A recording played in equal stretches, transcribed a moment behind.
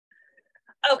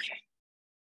Okay.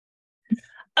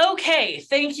 Okay,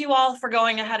 thank you all for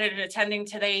going ahead and attending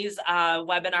today's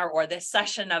webinar, or this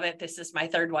session of it. This is my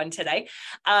third one today,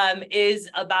 is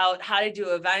about how to do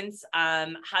events,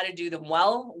 how to do them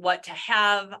well, what to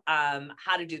have,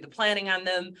 how to do the planning on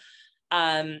them,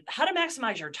 how to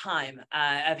maximize your time.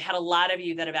 I've had a lot of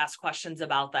you that have asked questions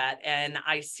about that, and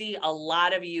I see a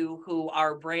lot of you who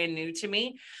are brand new to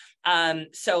me.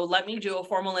 So let me do a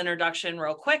formal introduction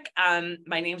real quick.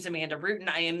 My name is Amanda Brewton.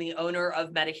 I am the owner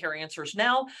of Medicare Answers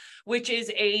Now, which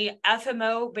is a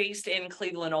FMO based in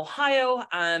Cleveland, Ohio.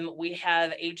 We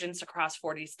have agents across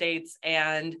 40 states,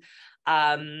 and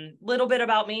little bit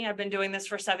about me. I've been doing this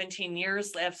for 17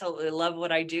 years. I absolutely love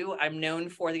what I do. I'm known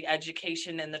for the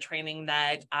education and the training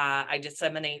that I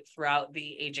disseminate throughout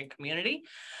the agent community.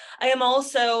 I am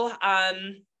also,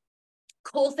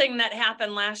 cool thing that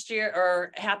happened last year,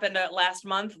 or happened last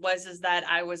month, is that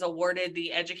I was awarded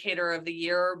the Educator of the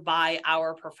Year by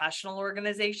our professional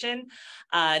organization,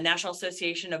 National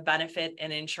Association of Benefit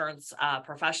and Insurance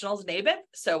Professionals, NABIP.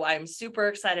 So I'm super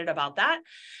excited about that.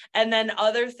 And then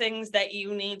other things that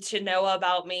you need to know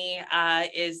about me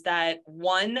is that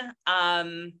one,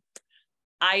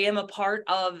 I am a part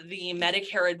of the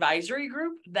Medicare advisory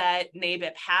group that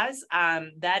NABIP has.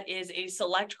 That is a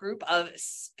select group of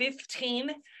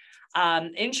 15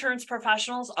 insurance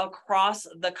professionals across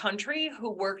the country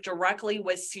who work directly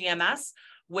with CMS,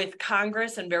 with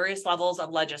Congress and various levels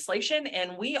of legislation.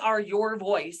 And we are your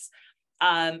voice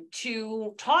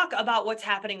to talk about what's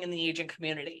happening in the agent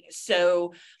community.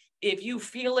 So if you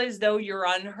feel as though you're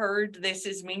unheard, this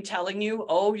is me telling you,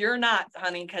 oh, you're not,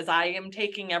 honey, because I am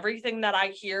taking everything that I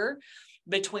hear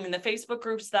between the Facebook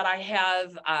groups that I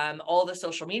have, all the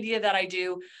social media that I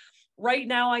do. Right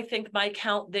now, I think my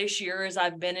count this year is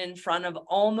I've been in front of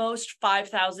almost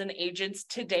 5,000 agents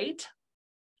to date.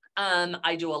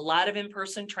 I do a lot of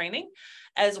in-person training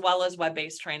as well as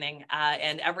web-based training,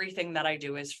 and everything that I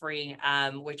do is free,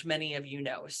 which many of you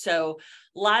know. So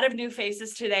a lot of new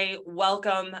faces today.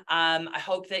 Welcome. I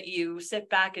hope that you sit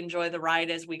back, enjoy the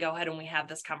ride as we go ahead and we have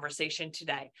this conversation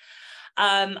today.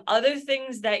 Other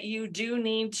things that you do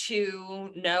need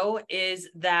to know is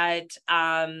that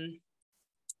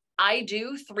I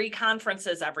do 3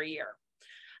 conferences every year.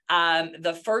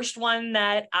 The first one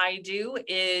that I do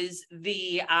is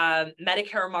the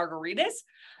Medicare Margaritas.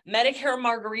 Medicare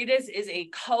Margaritas is a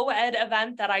co-ed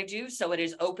event that I do, so it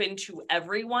is open to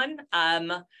everyone.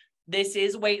 This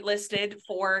is waitlisted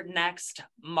for next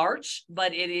March,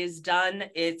 but it is done.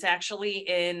 It's actually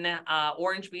in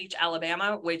Orange Beach,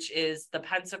 Alabama, which is the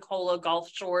Pensacola, Gulf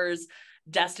Shores,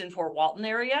 Destin, Fort Walton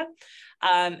area.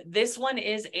 This one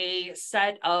is a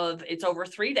set of, it's over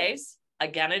 3 days.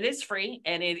 Again, it is free,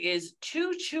 and it is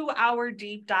 2 2-hour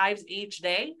deep dives each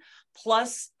day,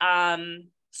 plus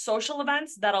social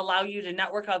events that allow you to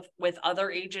network with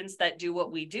other agents that do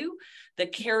what we do, the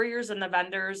carriers and the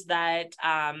vendors that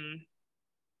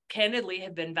candidly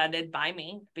have been vetted by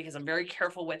me, because I'm very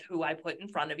careful with who I put in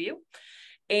front of you.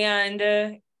 And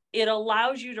it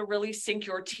allows you to really sink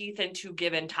your teeth into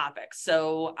given topics.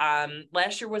 So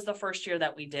last year was the first year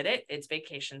that we did it. It's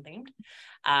vacation themed.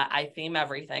 I theme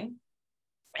everything.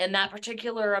 In that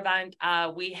particular event,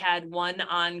 we had one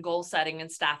on goal setting and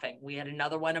staffing. We had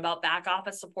another one about back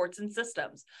office supports and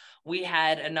systems. We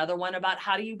had another one about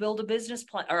how do you build a business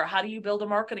plan, or how do you build a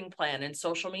marketing plan in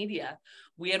social media.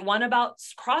 We had one about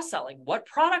cross-selling. What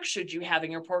products should you have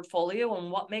in your portfolio,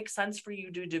 and what makes sense for you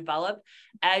to develop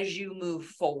as you move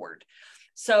forward?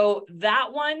 So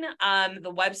that one,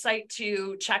 the website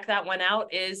to check that one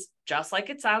out is just like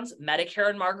it sounds,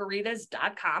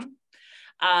 MedicareandMargaritas.com.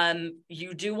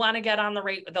 You do want to get on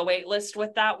the wait list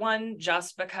with that one,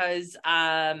 just because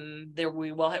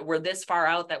we're this far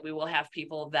out that we will have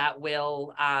people that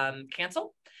will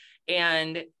cancel.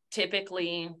 And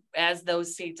typically, as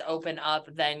those seats open up,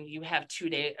 then you have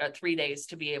 3 days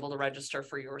to be able to register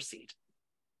for your seat.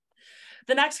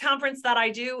 The next conference that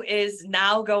I do is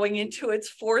now going into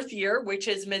its 4th year, which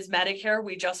is Ms. Medicare.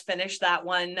 We just finished that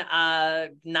one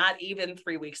not even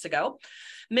 3 weeks ago.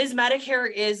 Ms.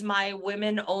 Medicare is my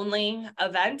women-only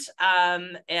event,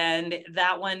 and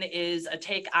that one is a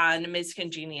take on Ms.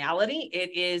 Congeniality.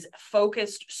 It is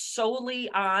focused solely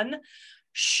on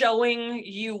showing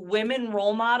you women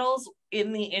role models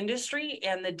in the industry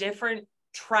and the different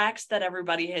tracks that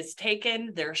everybody has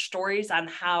taken, their stories on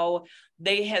how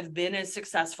they have been as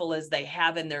successful as they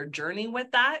have in their journey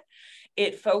with that.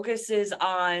 It focuses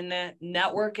on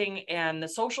networking and the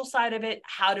social side of it,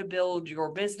 how to build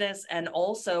your business, and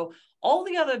also all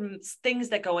the other things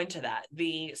that go into that,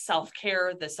 the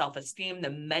self-care, the self-esteem,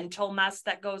 the mental mess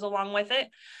that goes along with it.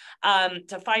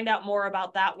 To find out more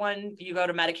about that one, you go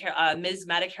to Medicare,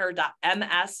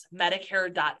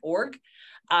 msmedicare.org.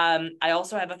 I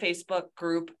also have a Facebook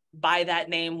group by that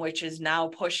name, which is now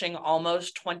pushing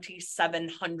almost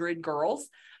 2,700 girls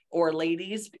or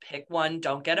ladies. Pick one.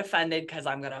 Don't get offended, because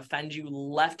I'm going to offend you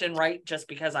left and right just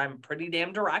because I'm pretty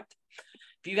damn direct.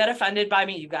 If you get offended by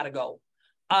me, you got to go.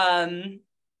 I'm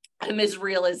as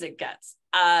real as it gets.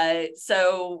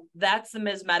 So that's the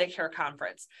Ms. Medicare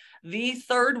conference. The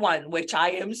third one, which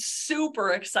I am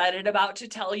super excited about to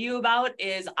tell you about,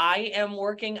 is I am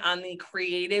working on the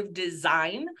creative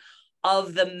design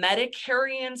of the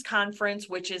Medicarians conference,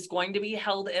 which is going to be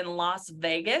held in Las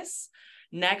Vegas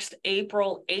next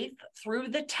April 8th through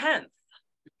the 10th.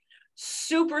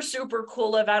 Super, super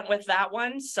cool event with that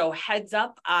one. So heads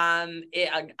up on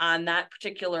that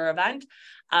particular event.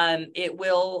 It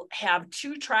will have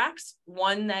 2 tracks,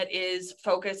 one that is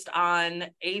focused on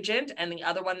agent and the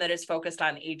other one that is focused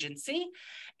on agency.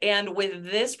 And with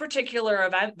this particular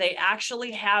event, they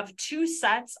actually have 2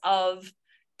 sets of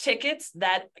tickets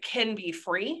that can be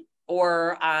free,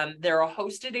 or they're a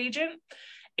hosted agent.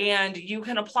 And you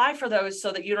can apply for those so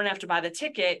that you don't have to buy the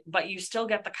ticket, but you still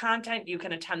get the content. You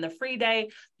can attend the free day.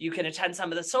 You can attend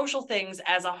some of the social things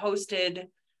as a hosted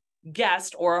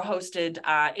guest or a hosted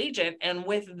agent. And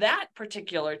with that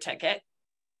particular ticket,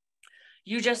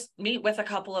 you just meet with a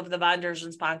couple of the vendors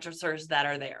and sponsors that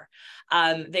are there.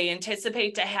 They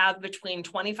anticipate to have between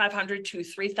 2,500 to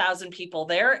 3,000 people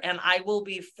there. And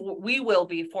we will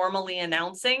be formally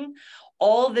announcing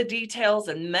all the details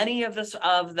and many of the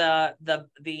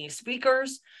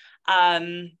speakers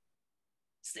in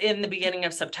the beginning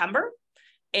of September.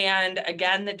 And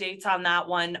again, the dates on that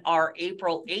one are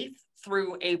April 8th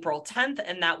through April 10th,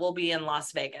 and that will be in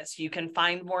Las Vegas. You can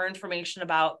find more information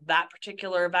about that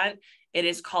particular event. It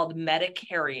is called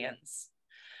Medicarians.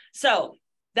 So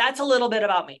that's a little bit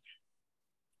about me.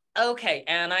 Okay,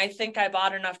 and I think I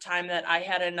bought enough time that I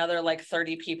had another like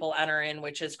 30 people enter in,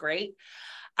 which is great.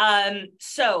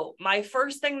 So my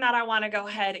first thing that I want to go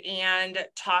ahead and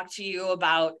talk to you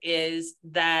about is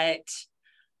that,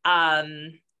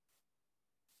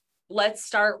 let's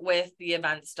start with the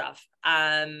event stuff.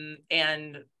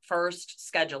 And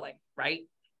first, scheduling, right?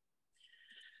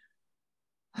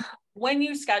 When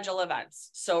you schedule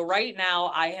events. So right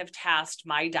now I have tasked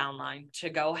my downline to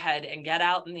go ahead and get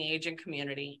out in the agent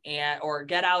community or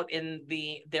get out in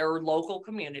their local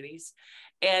communities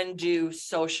and do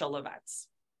social events.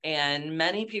 And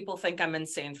many people think I'm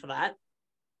insane for that,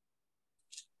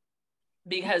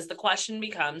 because the question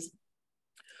becomes,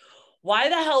 why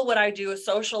the hell would I do a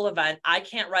social event? I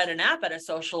can't write an app at a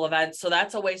social event, so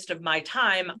that's a waste of my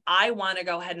time. I want to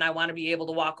go ahead and I want to be able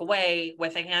to walk away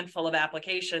with a handful of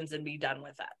applications and be done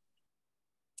with that.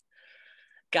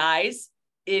 Guys,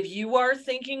 if you are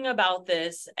thinking about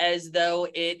this as though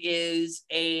it is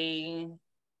a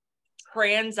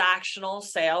transactional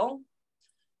sale,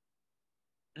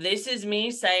 this is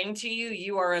me saying to you,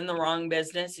 you are in the wrong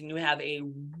business and you have a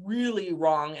really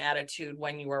wrong attitude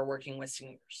when you are working with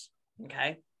seniors.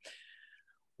 Okay.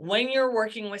 When you're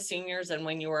working with seniors and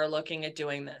when you are looking at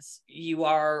doing this, you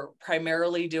are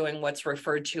primarily doing what's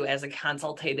referred to as a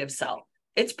consultative sell.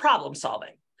 It's problem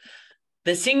solving.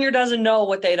 The senior doesn't know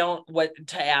what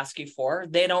to ask you for.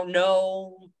 They don't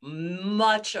know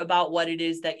much about what it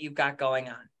is that you've got going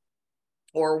on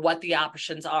or what the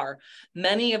options are.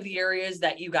 Many of the areas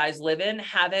that you guys live in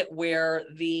have it where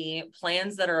the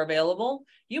plans that are available,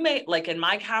 like in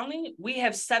my county, we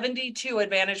have 72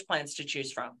 Advantage plans to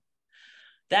choose from.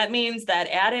 That means that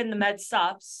add in the Med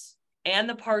Sups and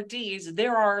the Part Ds,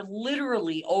 there are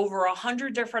literally over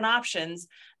 100 different options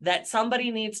that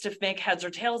somebody needs to make heads or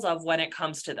tails of when it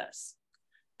comes to this.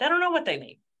 They don't know what they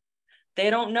need. They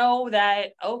don't know that,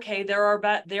 okay, there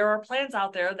are plans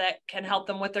out there that can help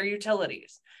them with their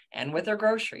utilities and with their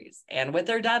groceries and with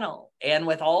their dental and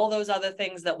with all those other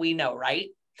things that we know, right?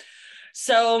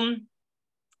 So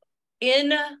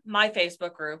in my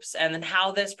Facebook groups, and then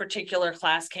how this particular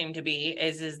class came to be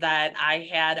is that I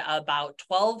had about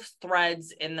 12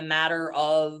 threads in the matter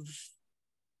of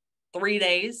 3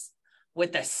 days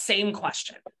with the same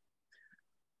question.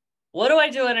 What do I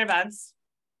do in events?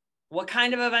 What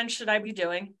kind of events should I be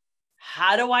doing?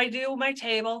 How do I do my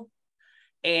table?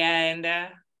 And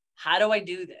how do I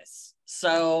do this?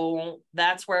 So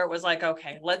that's where it was like,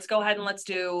 okay, let's go ahead and let's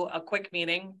do a quick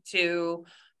meeting to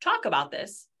talk about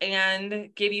this and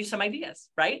give you some ideas,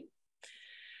 right?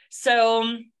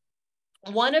 So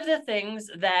one of the things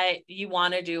that you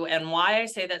want to do, and why I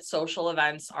say that social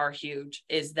events are huge,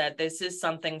 is that this is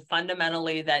something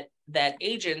fundamentally that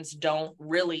agents don't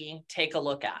really take a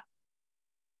look at.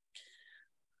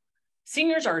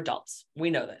 Seniors are adults. We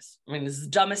know this. I mean, this is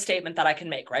the dumbest statement that I can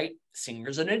make, right?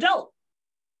 Senior's an adult,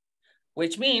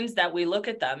 which means that we look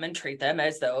at them and treat them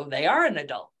as though they are an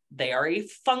adult. They are a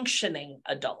functioning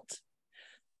adult.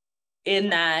 In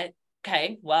that,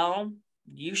 okay, well,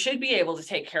 you should be able to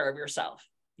take care of yourself.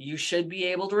 You should be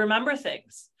able to remember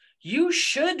things. You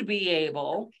should be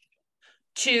able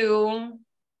to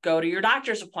go to your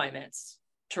doctor's appointments,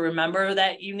 to remember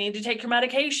that you need to take your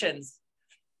medications,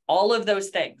 all of those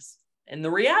things. And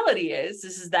the reality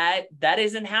is that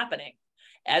isn't happening.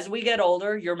 As we get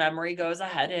older, your memory goes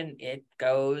ahead and it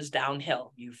goes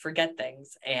downhill. You forget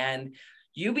things and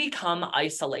you become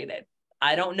isolated.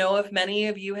 I don't know if many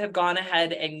of you have gone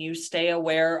ahead and you stay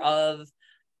aware of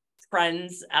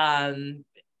friends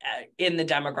in the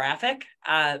demographic,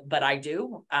 but I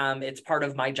do. It's part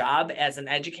of my job as an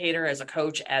educator, as a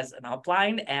coach, as an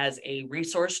upline, as a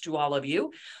resource to all of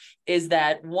you, is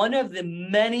that one of the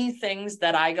many things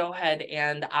that I go ahead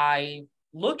and I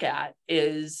look at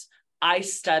is I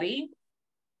study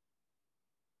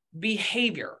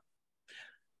behavior,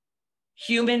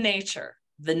 human nature,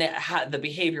 the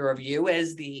behavior of you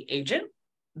as the agent,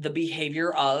 the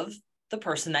behavior of the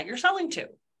person that you're selling to.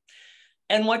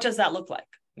 And what does that look like?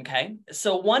 Okay.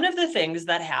 So one of the things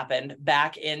that happened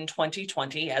back in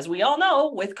 2020, as we all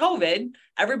know, with COVID,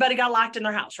 everybody got locked in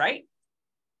their house, right?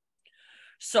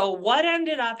 So what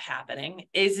ended up happening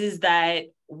is that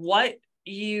what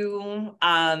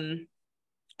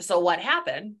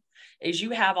happened is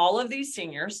you have all of these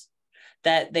seniors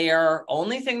that their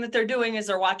only thing that they're doing is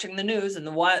they're watching the news,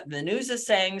 and what the news is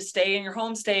saying, stay in your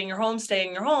home, stay in your home, stay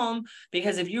in your home,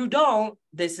 because if you don't,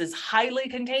 this is highly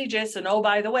contagious. And oh,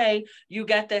 by the way, you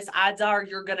get this, odds are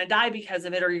you're going to die because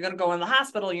of it, or you're going to go in the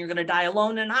hospital and you're going to die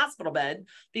alone in a hospital bed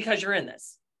because you're in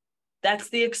this. That's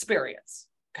the experience.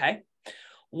 Okay.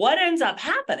 What ends up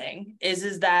happening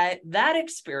is that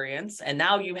experience, and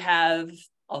now you have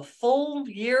a full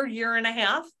year and a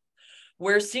half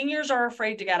where seniors are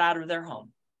afraid to get out of their home.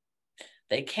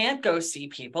 They can't go see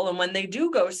people. And when they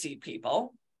do go see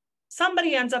people,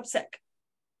 somebody ends up sick.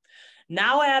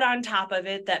 Now add on top of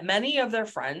it that many of their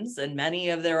friends and many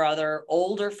of their other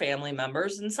older family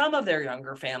members and some of their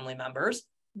younger family members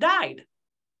died.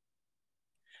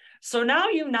 So now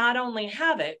you not only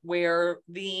have it where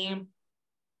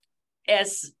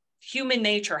as human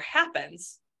nature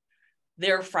happens,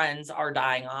 their friends are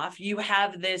dying off. You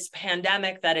have this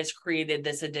pandemic that has created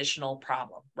this additional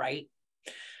problem, right?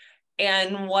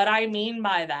 And what I mean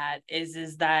by that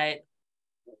is that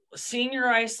senior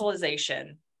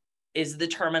isolation is the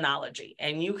terminology,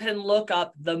 and you can look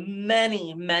up the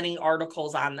many, many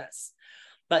articles on this.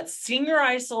 But senior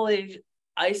isolation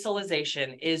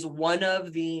is one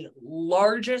of the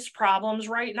largest problems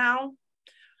right now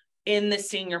in the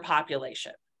senior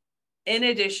population, in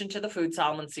addition to the food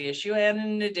solvency issue and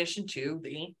in addition to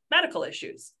the medical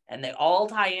issues, and they all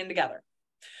tie in together.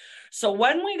 So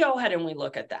when we go ahead and we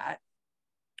look at that,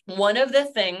 one of the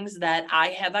things that I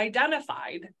have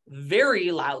identified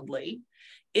very loudly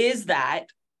is that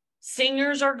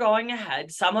seniors are going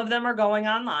ahead. Some of them are going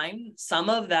online. Some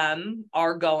of them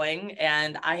are going,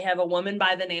 and I have a woman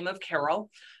by the name of Carol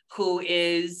who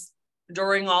is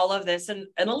during all of this and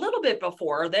a little bit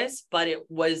before this, but it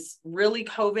was really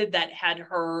COVID that had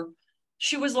her,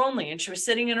 she was lonely and she was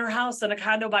sitting in her house in a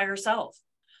condo by herself.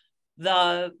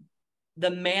 The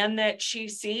man that she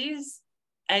sees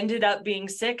ended up being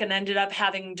sick and ended up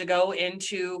having to go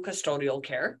into custodial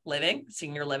care living,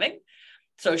 senior living.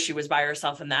 So she was by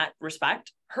herself in that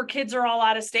respect. Her kids are all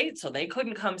out of state, so they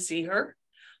couldn't come see her.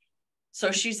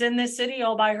 So she's in this city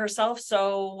all by herself.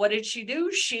 So what did she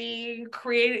do? She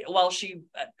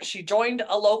joined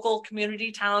a local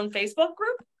community town Facebook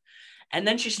group, and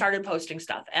then she started posting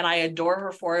stuff. And I adore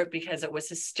her for it because it was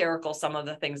hysterical, some of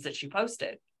the things that she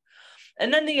posted.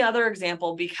 And then the other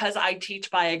example, because I teach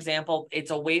by example,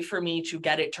 it's a way for me to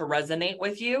get it to resonate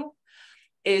with you,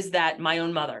 is that my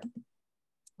own mother.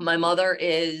 My mother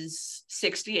is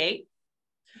 68.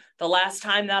 The last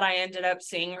time that I ended up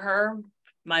seeing her,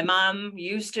 my mom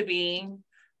used to be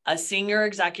a senior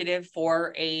executive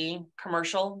for a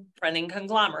commercial printing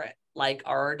conglomerate like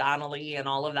R. Donnelly and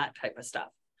all of that type of stuff.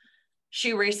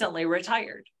 She recently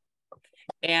retired.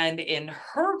 And in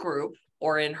her group,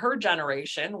 or in her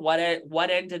generation, what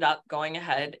ended up going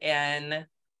ahead, and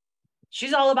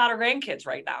she's all about her grandkids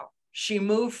right now. She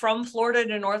moved from Florida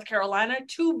to North Carolina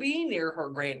to be near her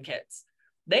grandkids.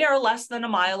 They are less than a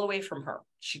mile away from her.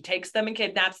 She takes them and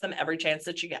kidnaps them every chance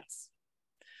that she gets.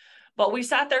 But we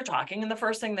sat there talking, and the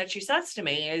first thing that she says to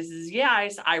me is yeah,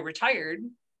 I retired.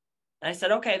 And I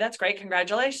said, okay, that's great.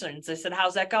 Congratulations. I said,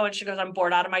 how's that going? She goes, I'm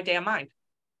bored out of my damn mind.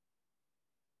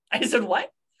 I said, what?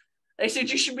 I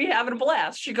said, you should be having a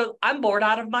blast. She goes, I'm bored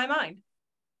out of my mind.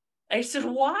 I said,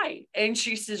 why? And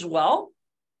she says, well,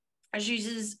 she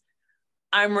says,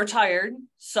 I'm retired.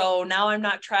 So now I'm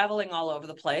not traveling all over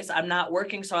the place. I'm not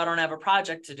working, so I don't have a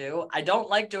project to do. I don't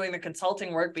like doing the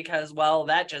consulting work because, well,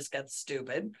 that just gets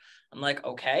stupid. I'm like,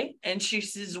 okay. And she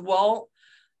says, well,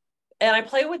 and I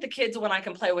play with the kids when I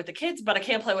can play with the kids, but I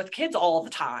can't play with the kids all the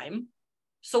time.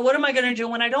 So what am I going to do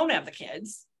when I don't have the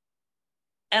kids?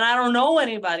 And I don't know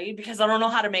anybody because I don't know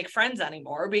how to make friends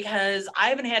anymore because I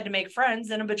haven't had to make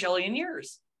friends in a bajillion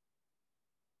years.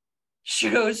 She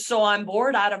goes, so I'm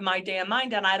bored out of my damn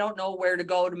mind and I don't know where to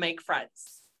go to make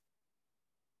friends.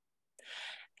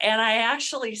 And I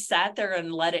actually sat there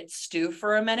and let it stew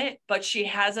for a minute, but she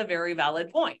has a very valid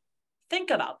point.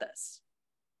 Think about this.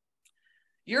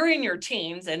 You're in your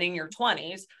teens and in your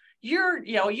 20s.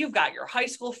 You've got your high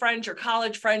school friends, your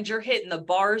college friends, you're hitting the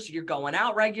bars, you're going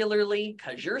out regularly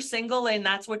because you're single and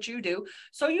that's what you do.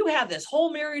 So you have this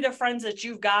whole myriad of friends that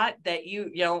you've got that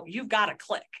you've got to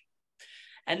click.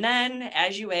 And then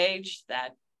as you age,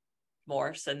 that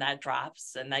morphs and that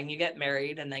drops, and then you get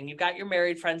married, and then you've got your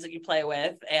married friends that you play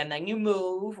with, and then you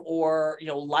move, or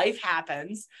life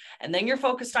happens, and then you're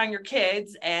focused on your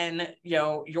kids and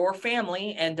your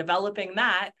family and developing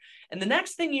that. And the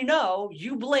next thing you know,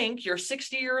 you blink, you're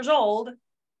 60 years old,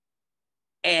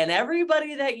 and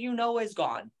everybody that you know is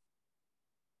gone,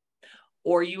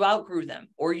 or you outgrew them,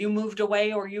 or you moved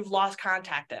away, or you've lost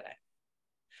contact in it.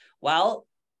 Well,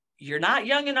 you're not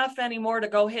young enough anymore to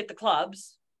go hit the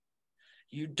clubs.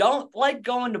 You don't like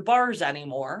going to bars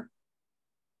anymore.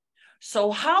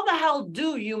 So how the hell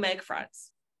do you make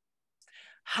friends?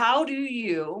 How do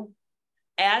you,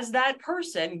 as that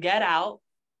person, get out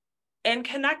and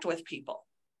connect with people?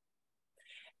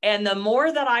 And the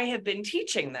more that I have been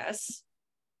teaching this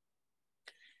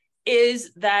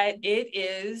is that it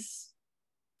is,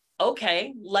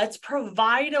 okay, let's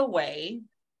provide a way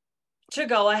to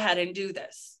go ahead and do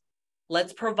this.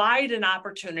 Let's provide an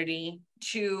opportunity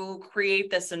to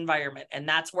create this environment. And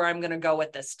that's where I'm going to go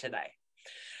with this today.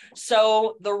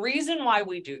 So the reason why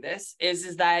we do this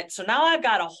is that, so now I've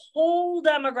got a whole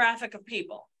demographic of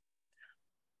people.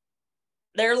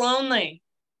 They're lonely.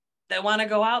 They want to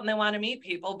go out and they want to meet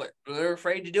people, but they're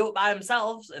afraid to do it by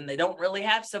themselves. And they don't really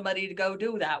have somebody to go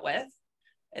do that with.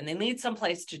 And they need some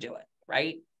place to do it,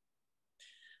 right?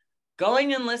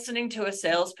 Going and listening to a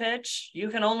sales pitch, you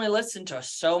can only listen to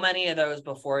so many of those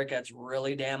before it gets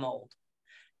really damn old.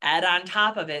 Add on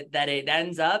top of it that it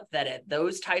ends up that at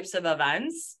those types of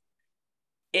events,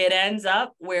 it ends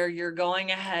up where you're going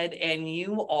ahead and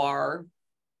you are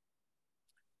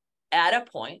at a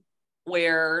point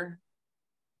where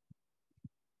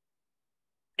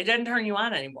it doesn't turn you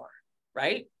on anymore,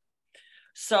 right?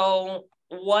 So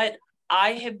what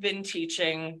I have been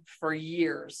teaching for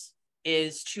years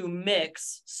is to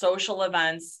mix social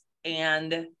events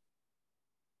and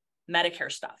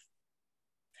Medicare stuff.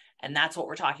 And that's what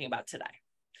we're talking about today.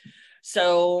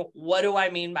 So what do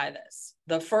I mean by this?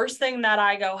 The first thing that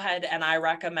I go ahead and I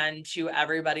recommend to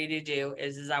everybody to do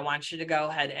is I want you to go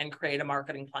ahead and create a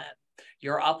marketing plan.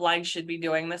 Your upline should be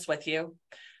doing this with you.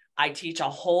 I teach a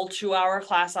whole 2-hour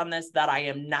class on this that I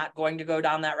am not going to go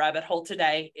down that rabbit hole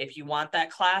today. If you want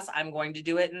that class, I'm going to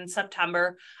do it in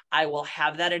September. I will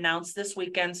have that announced this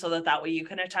weekend so that way you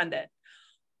can attend it.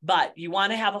 But you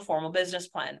want to have a formal business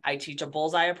plan. I teach a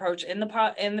bullseye approach in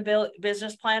the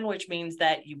business plan, which means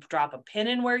that you drop a pin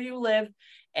in where you live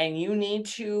and you need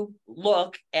to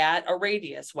look at a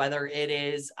radius, whether it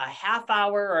is a half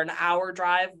hour or an hour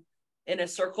drive in a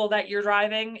circle that you're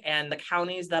driving and the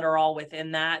counties that are all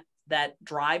within that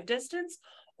drive distance,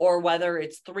 or whether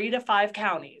it's 3 to 5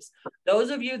 counties.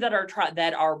 Those of you that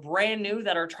are brand new,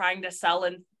 that are trying to sell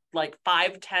in like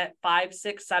 5,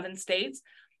 6, 7 states,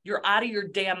 you're out of your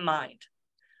damn mind.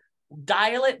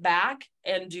 Dial it back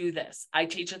and do this. I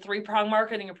teach a 3-prong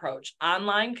marketing approach: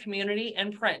 online, community,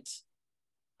 and print.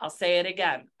 I'll say it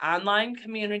again: online,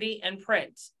 community, and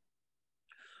print.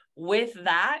 With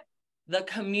that, the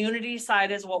community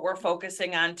side is what we're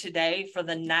focusing on today for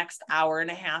the next hour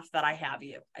and a half that I have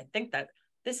you. I think that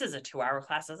this is a 2-hour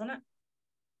class, isn't it?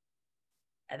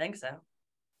 I think so.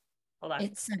 Hold on.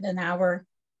 It's an hour.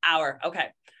 Okay.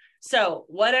 So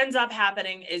what ends up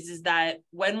happening is that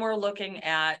when we're looking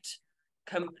at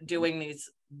doing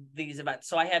these events,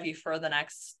 so I have you for the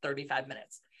next 35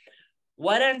 minutes.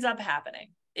 What ends up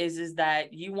happening is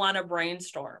that you want to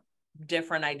brainstorm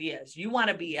different ideas. You want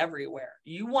to be everywhere.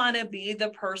 You want to be the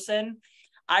person.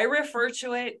 I refer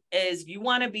to it as you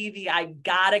want to be the I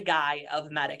got a guy of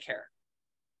Medicare.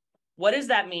 What does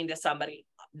that mean to somebody?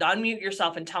 Unmute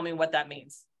yourself and tell me what that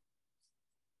means.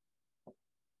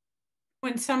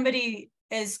 When somebody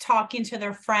is talking to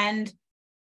their friend,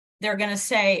 they're going to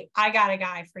say, I got a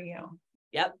guy for you.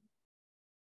 Yep.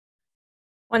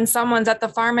 When someone's at the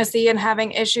pharmacy and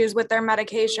having issues with their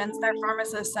medications, their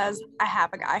pharmacist says, I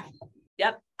have a guy.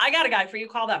 Yep. I got a guy for you.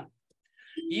 Call them.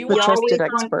 You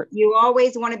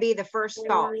always want to be the first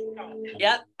call.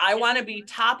 Yep. I want to be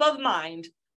top of mind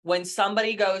when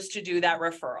somebody goes to do that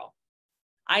referral.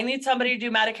 I need somebody to do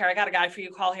Medicare. I got a guy for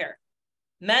you. Call here.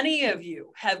 Many of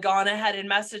you have gone ahead and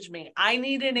messaged me. I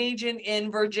need an agent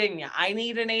in Virginia. I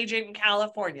need an agent in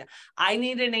California. I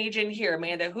need an agent here.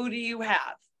 Amanda, who do you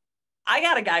have? I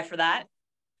got a guy for that.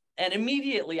 And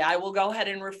immediately I will go ahead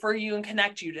and refer you and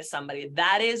connect you to somebody.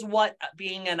 That is what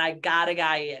being an I got a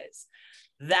guy is.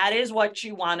 That is what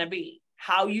you want to be.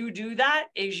 How you do that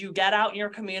is you get out in your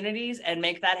communities and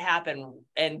make that happen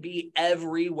and be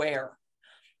everywhere.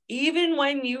 Even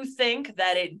when you think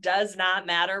that it does not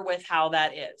matter with how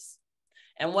that is.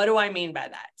 And what do I mean by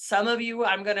that? Some of you,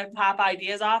 I'm going to pop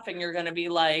ideas off and you're going to be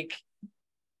like,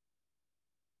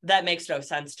 that makes no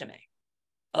sense to me.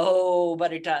 Oh,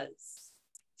 but it does.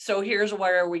 So here's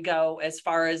where we go as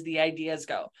far as the ideas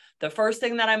go. The first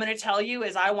thing that I'm going to tell you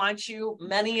is I want you,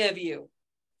 many of you,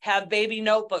 have baby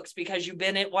notebooks because you've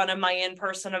been at one of my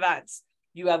in-person events.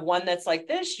 You have one that's like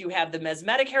this. You have the Ms.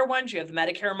 Medicare ones. You have the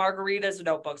Medicare margaritas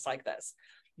notebooks like this.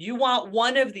 You want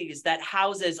one of these that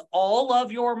houses all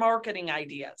of your marketing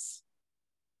ideas.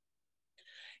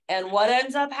 And what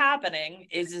ends up happening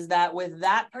is that with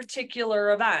that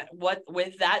particular event,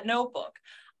 with that notebook,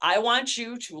 I want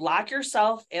you to lock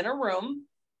yourself in a room.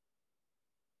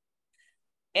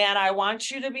 And I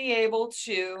want you to be able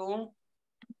to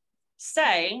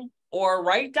say or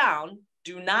write down,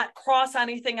 do not cross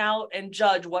anything out and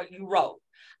judge what you wrote.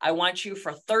 I want you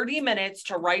for 30 minutes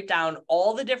to write down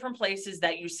all the different places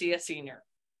that you see a senior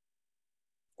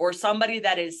or somebody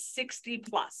that is 60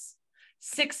 plus,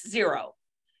 60.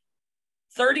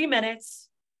 30 minutes.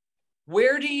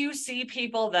 Where do you see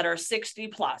people that are 60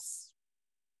 plus?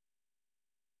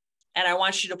 And I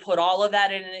want you to put all of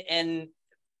that in, and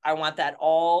I want that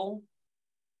all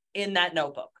in that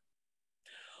notebook.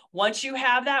 Once you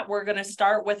have that, we're going to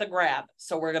start with a grab.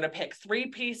 So we're going to pick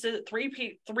three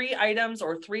items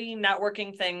or three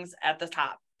networking things at the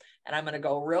top. And I'm going to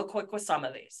go real quick with some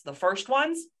of these. The first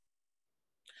ones,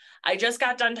 I just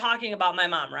got done talking about my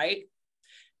mom, right?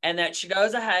 And that she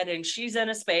goes ahead and she's in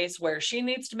a space where she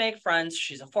needs to make friends.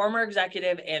 She's a former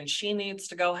executive and she needs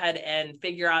to go ahead and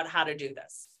figure out how to do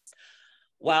this.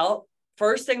 Well,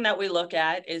 first thing that we look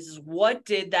at is what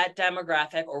did that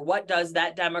demographic or what does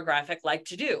that demographic like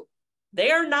to do? They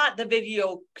are not the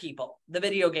video people, the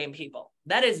video game people.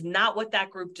 That is not what that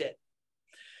group did.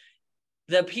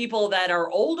 The people that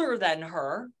are older than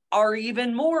her are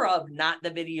even more of not the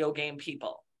video game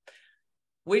people,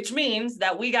 which means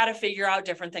that we got to figure out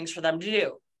different things for them to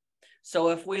do. So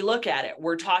if we look at it,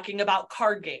 we're talking about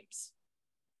card games,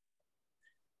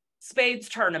 spades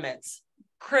tournaments,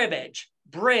 cribbage,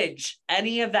 bridge,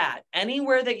 any of that,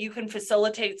 anywhere that you can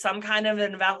facilitate some kind of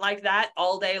an event like that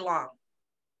all day long.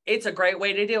 It's a great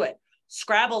way to do it.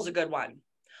 Scrabble's a good one.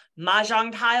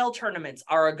 Mahjong tile tournaments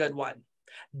are a good one.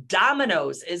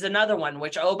 Dominoes is another one,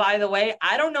 which, oh, by the way,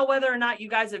 I don't know whether or not you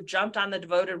guys have jumped on the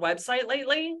Devoted website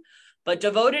lately, but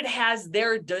Devoted has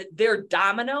their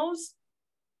dominoes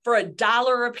for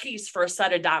 $1 a piece for a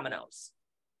set of dominoes.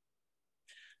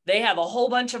 They have a whole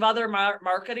bunch of other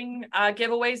marketing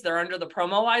giveaways. They're under the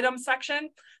promo items section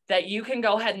that you can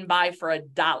go ahead and buy for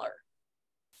 $1.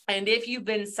 And if you've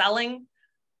been selling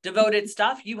Devoted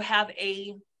stuff, you have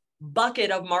a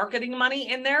bucket of marketing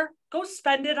money in there. Go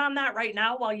spend it on that right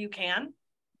now while you can.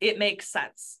 It makes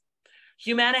sense.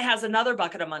 Humana has another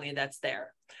bucket of money that's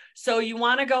there. So you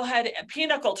want to go ahead.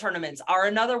 Pinochle tournaments are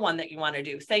another one that you want to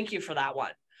do. Thank you for that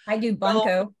one. I do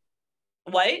Bunko.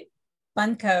 What?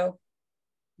 Bunko.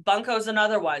 Bunko's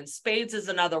another one. Spades is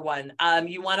another one.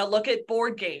 You want to look at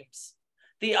board games.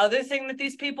 The other thing that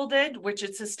these people did, which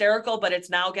is hysterical, but it's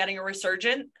now getting a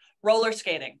resurgent, roller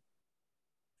skating,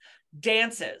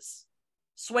 dances,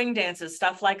 swing dances,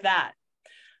 stuff like that.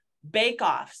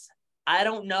 Bake-offs. I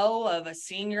don't know of a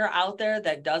senior out there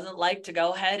that doesn't like to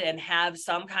go ahead and have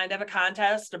some kind of a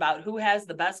contest about who has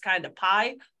the best kind of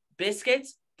pie,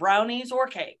 biscuits, brownies, or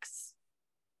cakes.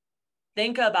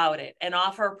 Think about it and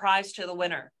offer a prize to the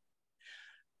winner.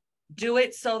 Do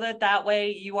it so that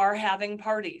way you are having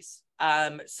parties,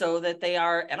 so that they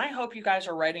are, and I hope you guys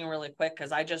are writing really quick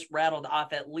because I just rattled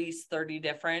off at least 30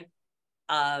 different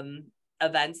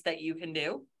events that you can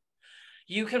do.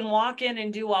 You can walk in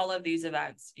and do all of these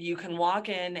events. You can walk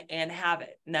in and have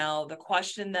it. Now, the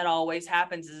question that always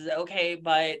happens is, okay,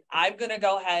 but I'm going to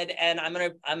go ahead and I'm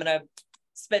going to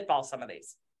spitball some of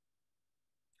these.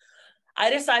 I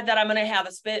decide that I'm going to have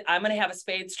a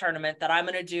spades tournament that I'm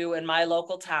going to do in my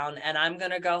local town. And I'm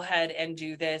going to go ahead and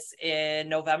do this in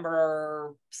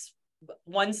November,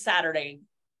 one Saturday.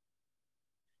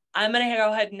 I'm going to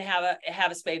go ahead and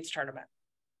have a spades tournament.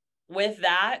 With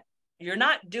that, you're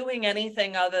not doing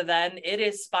anything other than it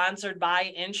is sponsored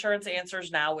by Insurance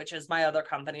Answers Now, which is my other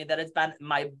company that has been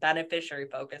my beneficiary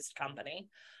focused company.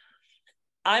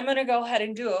 I'm going to go ahead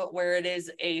and do it where it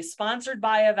is a sponsored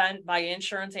by event by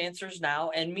Insurance Answers Now.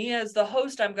 And me as the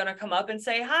host, I'm going to come up and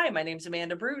say, hi, my name's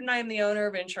Amanda Brewton. I am the owner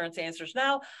of Insurance Answers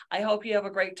Now. I hope you have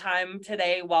a great time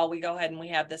today while we go ahead and we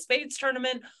have the spades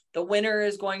tournament. The winner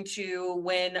is going to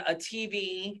win a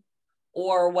TV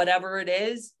or whatever it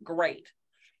is. Great.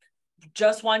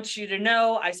 Just want you to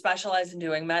know I specialize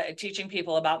in teaching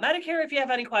people about Medicare. If you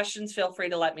have any questions, feel free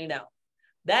to let me know.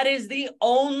 That is the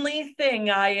only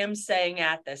thing I am saying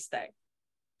at this thing.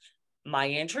 My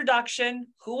introduction,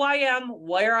 who I am,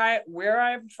 where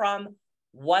I'm from,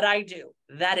 what I do.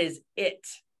 That is it.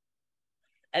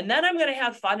 And then I'm going to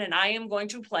have fun and I am going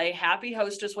to play happy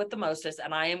hostess with the mostest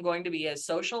and I am going to be as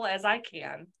social as I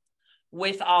can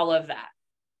with all of that.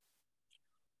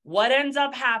 What ends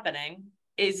up happening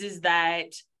is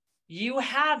that you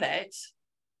have it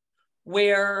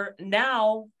where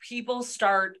now people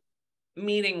start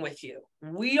meeting with you.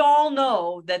 We all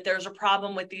know that there's a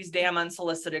problem with these damn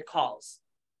unsolicited calls.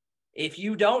 If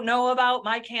you don't know about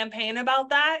my campaign about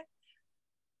that,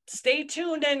 stay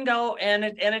tuned and go and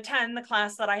attend the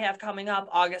class that I have coming up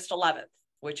August 11th,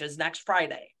 which is next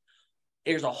Friday.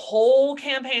 There's a whole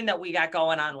campaign that we got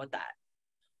going on with that.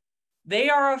 They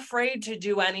are afraid to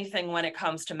do anything when it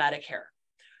comes to Medicare.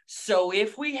 So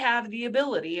if we have the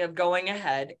ability of going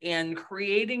ahead and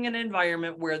creating an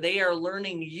environment where they are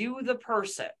learning you, the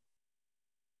person,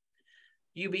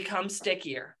 you become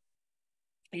stickier.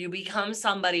 You become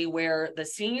somebody where the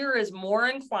senior is more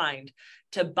inclined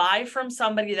to buy from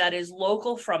somebody that is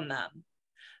local from them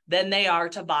than they are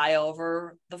to buy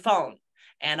over the phone.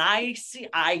 And I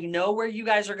know where you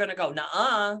guys are going to go.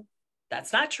 Nuh-uh,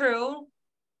 that's not true.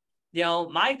 You know,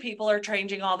 my people are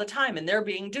changing all the time and they're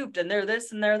being duped and they're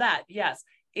this and they're that. Yes,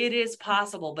 it is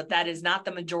possible, but that is not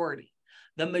the majority.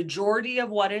 The majority of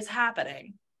what is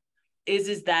happening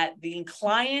is that the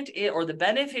client or the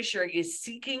beneficiary is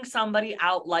seeking somebody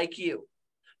out like you,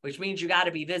 which means you got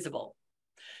to be visible.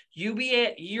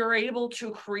 You're able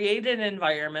to create an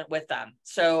environment with them.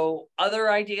 So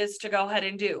other ideas to go ahead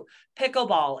and do.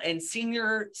 Pickleball and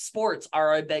senior sports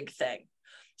are a big thing.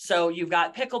 So you've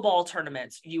got pickleball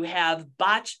tournaments, you have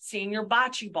senior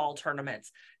bocce ball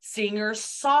tournaments, senior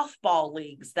softball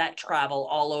leagues that travel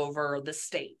all over the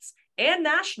states, and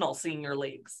national senior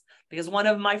leagues, because one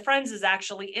of my friends is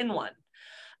actually in one.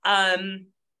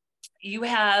 You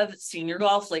have senior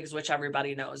golf leagues, which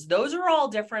everybody knows. Those are all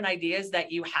different ideas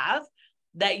that you have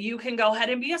that you can go ahead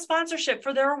and be a sponsorship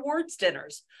for their awards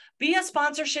dinners. Be a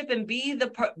sponsorship and be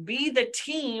the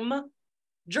team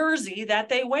jersey that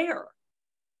they wear.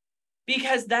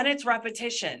 Because then it's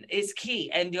repetition is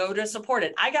key and go to support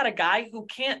it. I got a guy who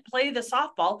can't play the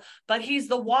softball, but he's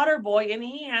the water boy and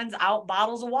he hands out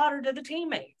bottles of water to the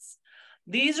teammates.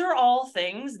 These are all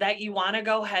things that you want to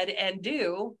go ahead and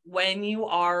do when you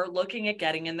are looking at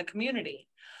getting in the community.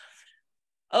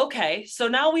 Okay, so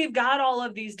now we've got all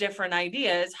of these different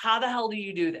ideas. How the hell do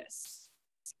you do this?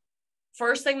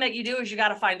 First thing that you do is you got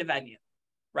to find a venue,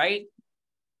 right?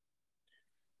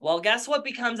 Well, guess what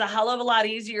becomes a hell of a lot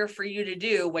easier for you to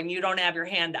do when you don't have your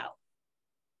hand out?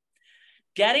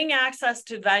 Getting access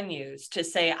to venues to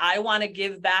say, I want to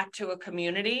give back to a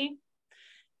community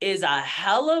is a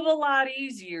hell of a lot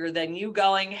easier than you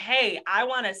going, hey, I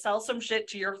want to sell some shit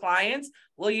to your clients.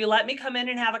 Will you let me come in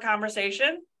and have a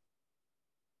conversation?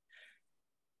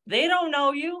 They don't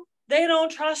know you. They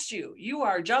don't trust you. You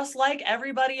are just like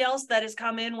everybody else that has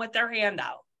come in with their hand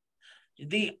out.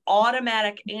 The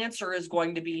automatic answer is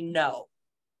going to be no.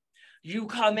 You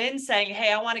come in saying,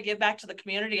 hey, I want to give back to the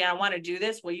community. I want to do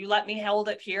this. Will you let me hold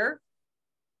it here?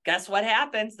 Guess what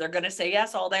happens? They're going to say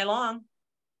yes all day long.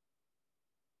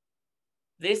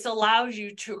 This allows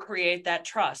you to create that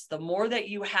trust. The more that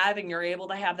you have and you're able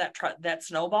to have that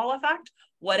snowball effect,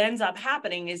 what ends up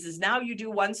happening is now you do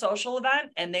one social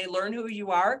event and they learn who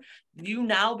you are. You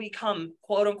now become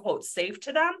quote unquote safe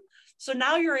to them. So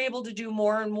now you're able to do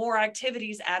more and more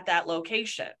activities at that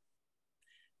location.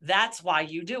 That's why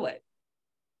you do it.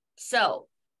 So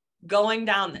going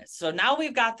down this. So now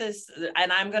we've got this,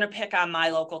 and I'm going to pick on my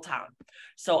local town.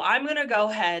 So I'm going to go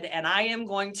ahead and I am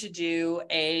going to do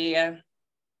a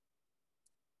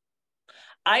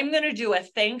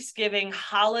Thanksgiving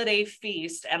holiday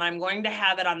feast, and I'm going to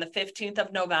have it on the 15th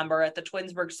of November at the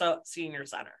Twinsburg Senior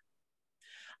Center.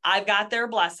 I've got their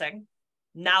blessing.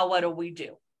 Now what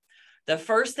do? The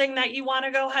first thing that you want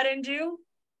to go ahead and do,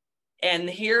 and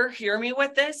hear me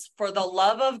with this, for the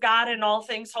love of God and all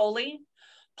things holy,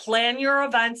 plan your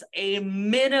events a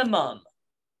minimum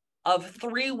of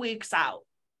 3 weeks out.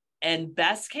 And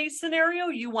best case scenario,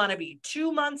 you want to be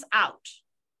 2 months out.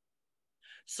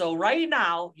 So right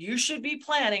now, you should be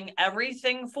planning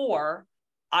everything for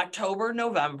October,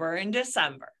 November, and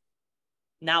December.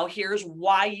 Now, here's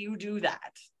why you do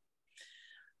that.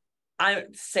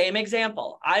 Same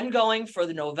example. I'm going for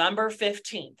the November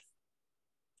 15th.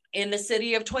 In the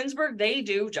city of Twinsburg, they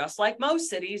do, just like most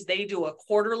cities, they do a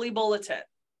quarterly bulletin,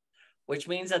 which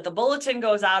means that the bulletin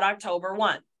goes out October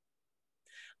 1,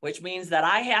 which means that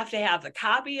I have to have the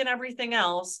copy and everything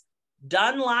else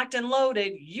done, locked, and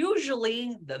loaded,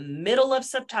 usually the middle of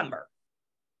September.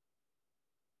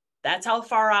 That's how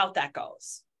far out that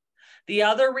goes. The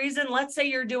other reason, let's say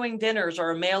you're doing dinners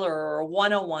or a mailer or a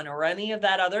 101 or any of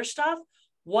that other stuff,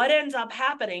 what ends up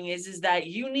happening is that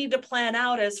you need to plan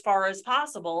out as far as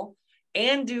possible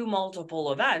and do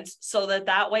multiple events so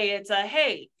that way it's a,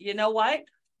 hey, you know what?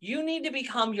 You need to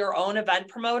become your own event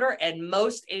promoter, and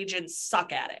most agents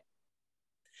suck at it.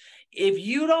 If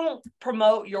you don't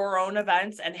promote your own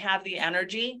events and have the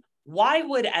energy, why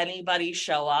would anybody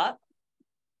show up?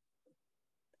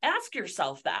 Ask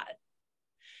yourself that.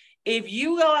 If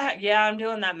you go ahead, yeah, I'm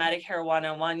doing that Medicare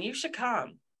 101, you should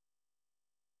come.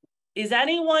 Is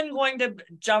anyone going to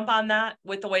jump on that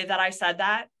with the way that I said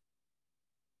that?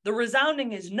 The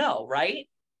resounding is no, right?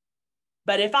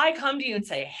 But if I come to you and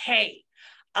say, hey,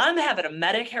 I'm having a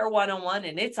Medicare 101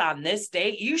 and it's on this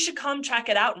date, you should come check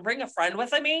it out and bring a friend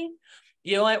with me.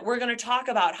 You know what? We're going to talk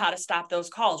about how to stop those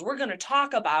calls. We're going to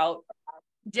talk about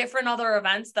different other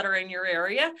events that are in your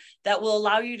area that will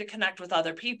allow you to connect with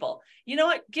other people. You know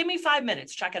what? Give me 5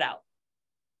 minutes. Check it out.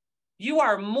 You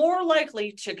are more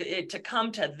likely to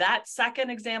come to that second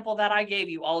example that I gave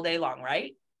you all day long,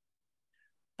 right?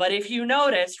 But if you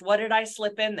noticed, what did I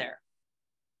slip in there?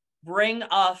 Bring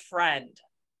a friend.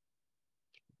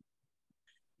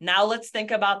 Now let's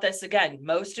think about this again.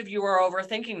 Most of you are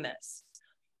overthinking this.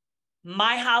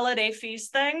 My holiday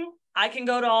feast thing, I can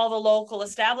go to all the local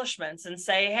establishments and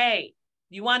say, hey,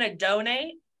 you want to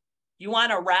donate? You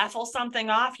want to raffle something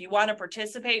off? You want to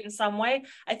participate in some way?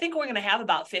 I think we're going to have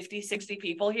about 50, 60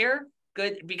 people here.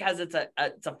 Good, because it's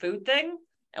a food thing.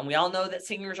 And we all know that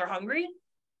seniors are hungry.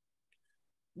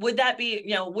 Would that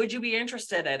be, would you be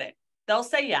interested in it? They'll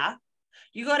say, yeah.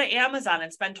 You go to Amazon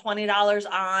and spend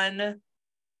 $20 on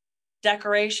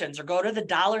decorations, or go to the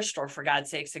dollar store, for God's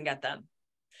sakes, and get them.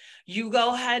 You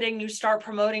go ahead and you start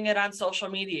promoting it on social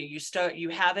media. You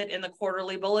have it in the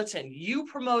quarterly bulletin. You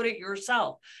promote it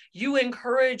yourself. You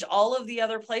encourage all of the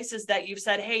other places that you've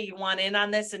said, hey, you want in on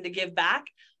this and to give back.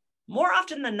 More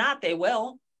often than not, they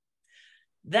will.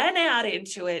 Then add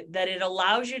into it that it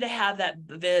allows you to have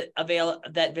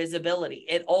that visibility.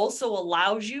 It also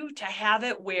allows you to have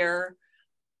it where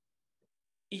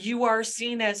you are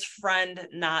seen as friend,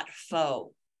 not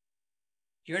foe.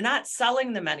 You're not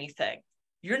selling them anything.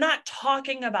 You're not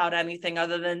talking about anything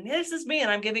other than, this is me and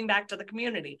I'm giving back to the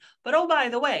community. But oh, by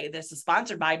the way, this is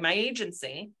sponsored by my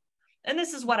agency and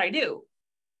this is what I do.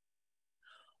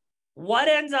 What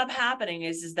ends up happening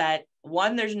is that,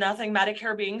 one, there's nothing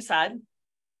Medicare being said.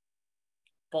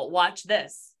 But watch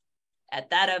this.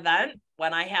 At that event,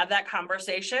 when I have that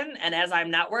conversation and as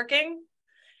I'm networking,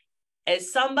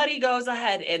 as somebody goes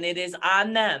ahead and it is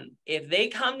on them, if they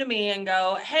come to me and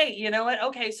go, hey, you know what?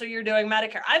 Okay, so you're doing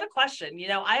Medicare. I have a question.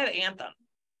 I have Anthem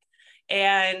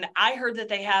and I heard that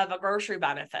they have a grocery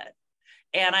benefit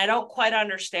and I don't quite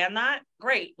understand that.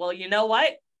 Great. Well, you know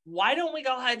what? Why don't we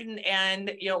go ahead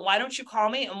and why don't you call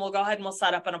me and we'll go ahead and we'll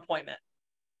set up an appointment?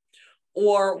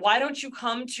 Or why don't you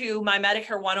come to my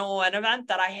Medicare 101 event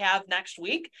that I have next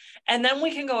week? And then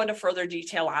we can go into further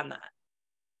detail on that.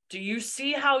 Do you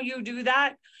see how you do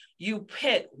that? You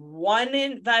pit one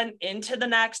event into the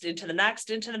next, into the next,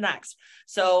 into the next.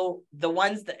 So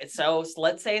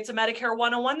let's say it's a Medicare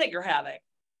 101 that you're having.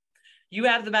 You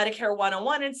have the Medicare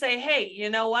 101 and say, hey, you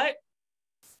know what?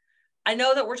 I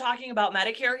know that we're talking about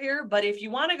Medicare here, but if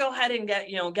you want to go ahead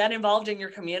and get involved in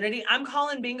your community, I'm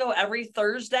calling bingo every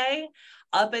Thursday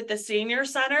up at the senior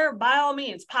center. By all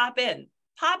means, pop in.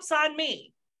 Pop's on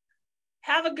me.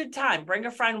 Have a good time. Bring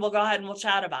a friend. We'll go ahead and we'll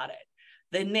chat about it.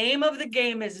 The name of the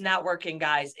game is networking,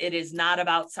 guys. It is not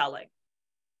about selling.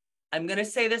 I'm going to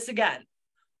say this again.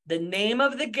 The name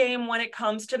of the game when it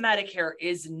comes to Medicare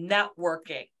is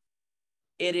networking.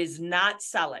 It is not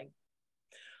selling.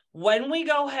 When we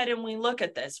go ahead and we look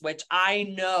at this, which I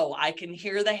know I can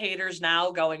hear the haters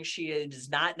now going, she does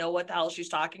not know what the hell she's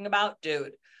talking about.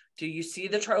 Dude, do you see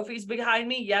the trophies behind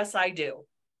me? Yes, I do.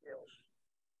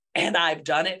 And I've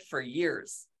done it for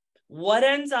years. What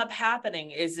ends up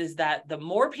happening is that the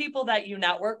more people that you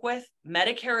network with,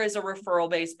 Medicare is a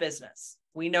referral-based business.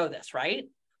 We know this, right?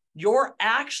 Your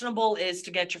actionable is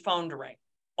to get your phone to ring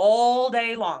all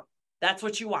day long. That's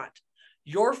what you want.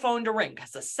 Your phone to ring,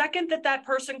 because the second that that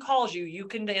person calls you, you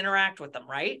can interact with them,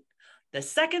 right? The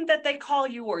second that they call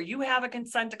you or you have a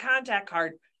consent to contact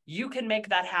card, you can make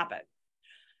that happen.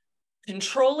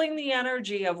 Controlling the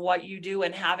energy of what you do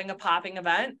and having a popping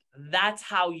event, that's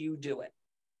how you do it.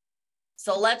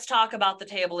 So let's talk about the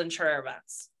table and chair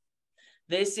events.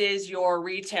 This is your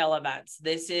retail events.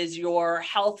 This is your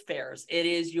health fairs. It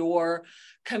is your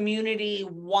community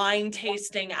wine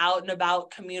tasting, out and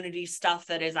about community stuff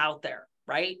that is out there,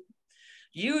 right?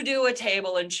 You do a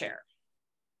table and chair.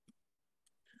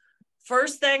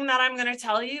 First thing that I'm going to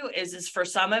tell you is for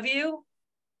some of you,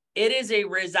 it is a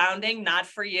resounding not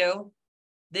for you.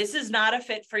 This is not a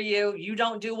fit for you. You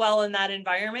don't do well in that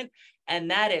environment, and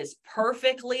that is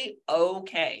perfectly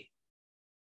okay.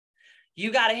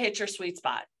 You got to hit your sweet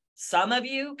spot. Some of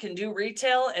you can do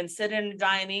retail and sit in a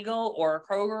Giant Eagle or a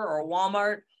Kroger or a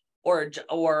Walmart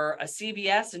or a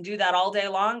CVS and do that all day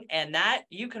long, and that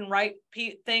you can write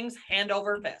things hand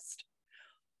over fist.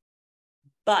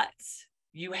 But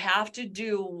you have to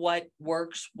do what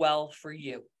works well for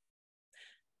you.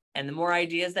 And the more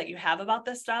ideas that you have about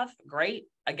this stuff, great.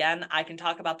 Again, I can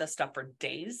talk about this stuff for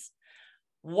days.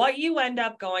 What you end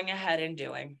up going ahead and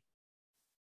doing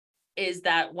is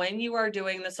that when you are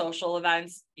doing the social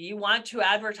events, you want to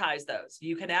advertise those.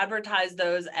 You can advertise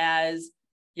those as,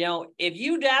 you know, if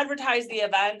you advertise the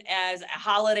event as a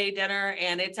holiday dinner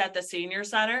and it's at the senior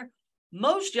center,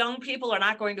 most young people are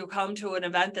not going to come to an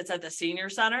event that's at the senior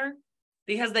center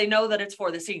because they know that it's for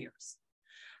the seniors.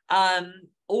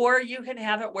 Or you can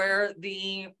have it where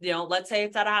let's say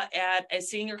it's at a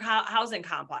senior housing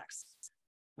complex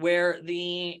where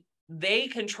they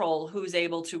control who's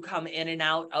able to come in and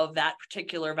out of that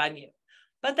particular venue.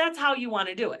 But that's how you want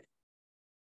to do it.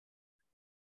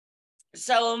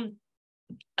 So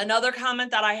another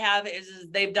comment that I have is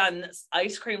they've done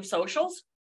ice cream socials.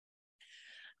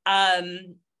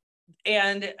 And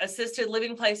assisted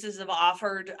living places have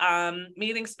offered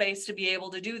meeting space to be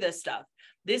able to do this stuff.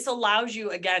 This allows you,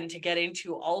 again, to get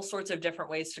into all sorts of different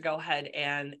ways to go ahead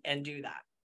and do that.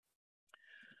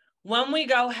 When we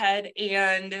go ahead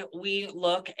and we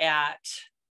look at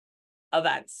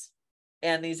events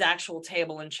and these actual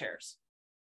table and chairs,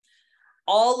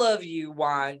 all of you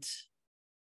want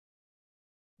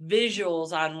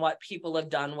visuals on what people have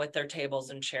done with their tables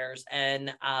and chairs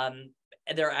and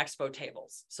their expo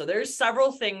tables. So there's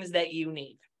several things that you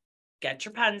need. Get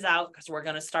your pens out because we're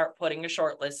going to start putting a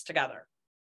short list together.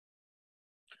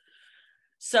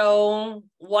 So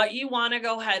what you want to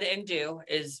go ahead and do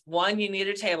is, one, you need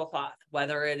a tablecloth,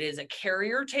 whether it is a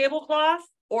carrier tablecloth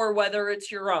or whether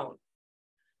it's your own.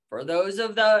 For those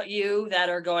of you that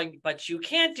are going, but you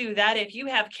can't do that if you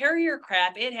have carrier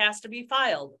crap, it has to be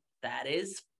filed. That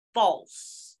is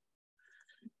false.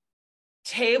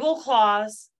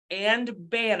 Tablecloths and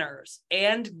banners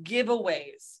and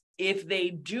giveaways, if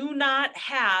they do not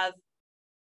have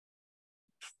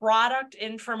product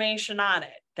information on it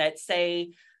that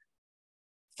say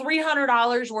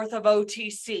 $300 worth of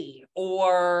OTC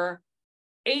or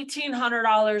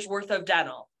 $1,800 worth of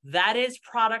dental, that is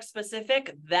product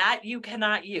specific, that you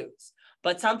cannot use.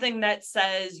 But something that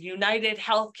says United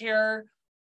Healthcare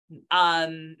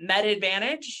Med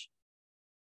Advantage,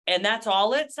 and that's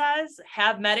all it says,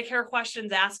 have Medicare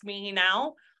questions, ask me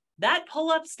now, that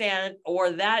pull-up stand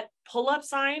or that pull-up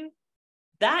sign,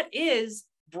 that is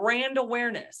brand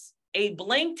awareness. A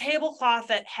blank tablecloth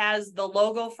that has the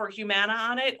logo for Humana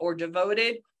on it or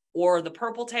Devoted or the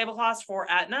purple tablecloths for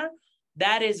Aetna,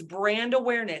 that is brand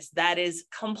awareness. That is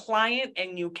compliant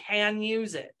and you can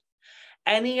use it.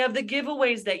 Any of the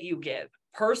giveaways that you give,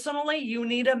 personally, you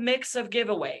need a mix of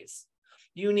giveaways.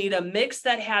 You need a mix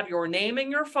that have your name and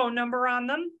your phone number on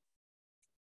them.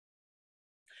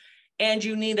 And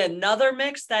you need another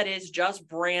mix that is just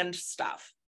brand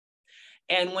stuff.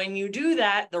 And when you do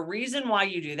that, the reason why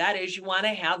you do that is you want to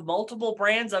have multiple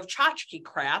brands of tchotchke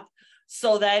crap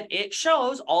so that it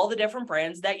shows all the different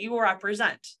brands that you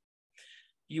represent.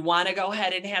 You want to go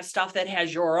ahead and have stuff that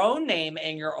has your own name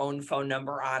and your own phone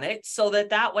number on it, so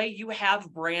that way you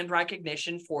have brand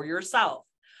recognition for yourself.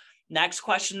 Next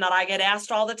question that I get asked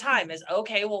all the time is,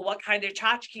 okay, well, what kind of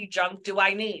tchotchke junk do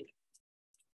I need?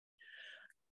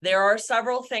 There are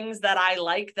several things that I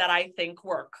like that I think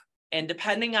work. And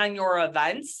depending on your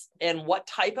events and what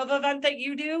type of event that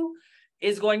you do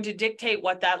is going to dictate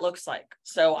what that looks like.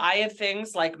 So I have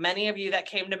things like many of you that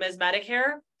came to Ms.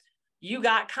 Medicare, you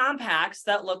got compacts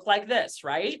that look like this,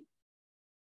 right?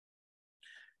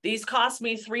 These cost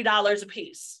me $3 a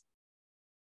piece.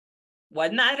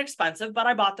 Wasn't that expensive, but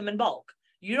I bought them in bulk.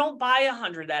 You don't buy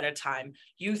 100 at a time.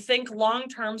 You think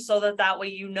long-term so that way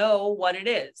you know what it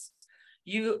is.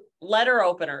 You letter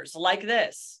openers like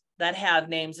this that have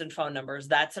names and phone numbers.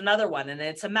 That's another one. And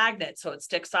it's a magnet, so it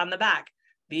sticks on the back.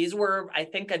 These were, I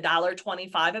think,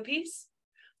 $1.25 a piece.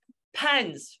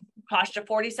 Pens cost you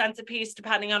 40 cents a piece,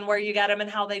 depending on where you get them and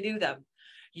how they do them.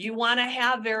 You want to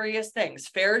have various things.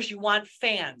 Fairs, you want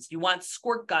fans, you want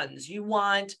squirt guns, you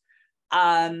want,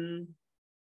 God,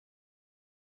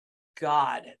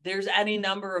 there's any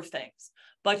number of things.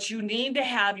 But you need to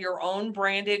have your own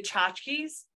branded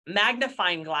tchotchkes.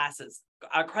 Magnifying glasses,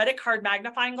 credit card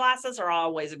magnifying glasses are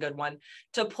always a good one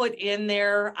to put in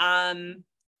their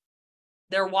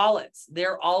wallets.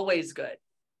 They're always good.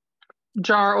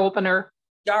 Jar openers.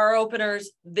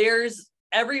 There's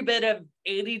every bit of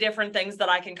 80 different things that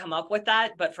I can come up with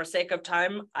that, but for sake of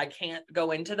time, I can't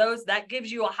go into those. That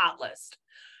gives you a hot list.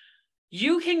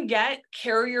 You can get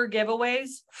carrier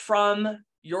giveaways from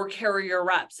your carrier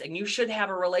reps, and you should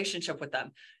have a relationship with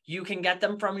them. You can get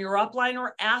them from your upline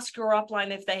or ask your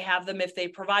upline if they have them, if they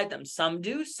provide them. Some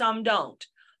do, some don't.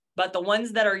 But the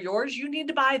ones that are yours, you need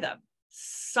to buy them.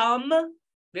 Some,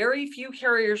 very few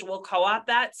carriers will co-op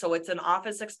that. So it's an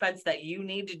office expense that you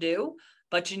need to do,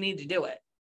 but you need to do it.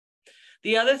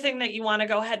 The other thing that you want to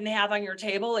go ahead and have on your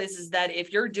table is that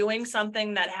if you're doing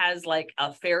something that has like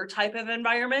a fair type of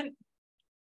environment,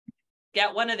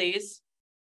 get one of these.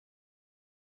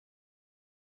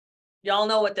 Y'all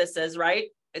know what this is, right?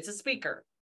 It's a speaker.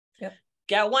 Yep.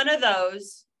 Get one of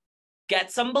those,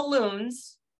 get some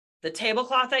balloons, the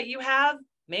tablecloth that you have,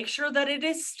 make sure that it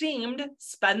is steamed,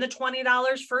 spend the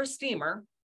 $20 for a steamer,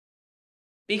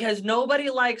 because nobody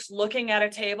likes looking at a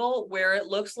table where it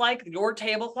looks like your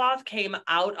tablecloth came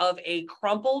out of a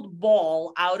crumpled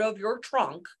ball out of your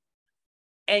trunk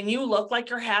and you look like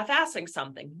you're half-assing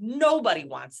something. Nobody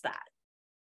wants that.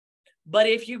 But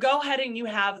if you go ahead and you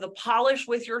have the polish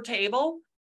with your table,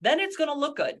 then it's going to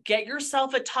look good. Get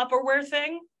yourself a Tupperware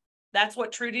thing. That's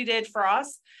what Trudy did for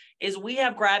us, is we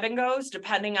have grab and goes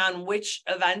depending on which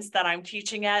events that I'm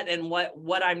teaching at and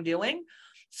what I'm doing.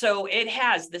 So it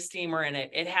has the steamer in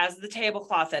it. It has the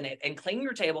tablecloth in it, and clean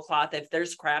your tablecloth if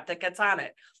there's crap that gets on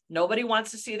it. Nobody wants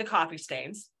to see the coffee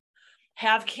stains.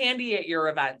 Have candy at your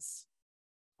events.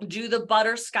 Do the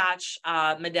butterscotch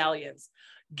medallions.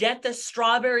 Get the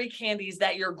strawberry candies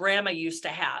that your grandma used to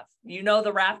have. You know,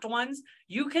 the wrapped ones.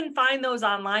 You can find those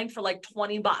online for like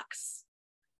 $20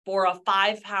 for a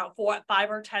 5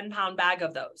 or 10 pound bag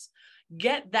of those.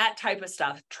 Get that type of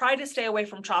stuff. Try to stay away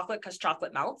from chocolate because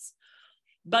chocolate melts.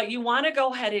 But you want to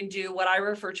go ahead and do what I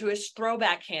refer to as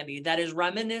throwback candy that is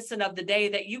reminiscent of the day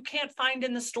that you can't find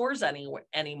in the stores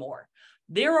anymore.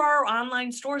 There are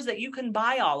online stores that you can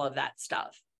buy all of that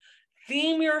stuff.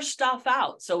 Theme your stuff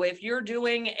out. So if you're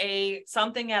doing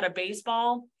something at a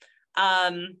baseball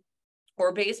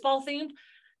or baseball themed,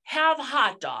 have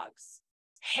hot dogs,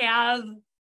 have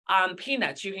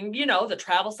peanuts. You can, the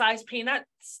travel size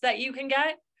peanuts that you can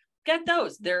get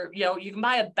those. They're, you can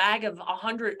buy a bag of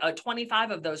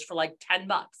 25 of those for like $10.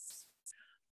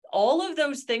 All of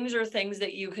those things are things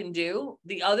that you can do.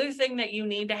 The other thing that you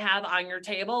need to have on your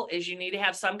table is you need to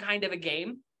have some kind of a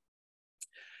game.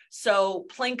 So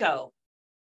Plinko,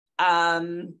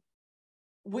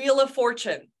 Wheel of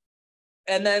Fortune.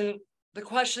 And then the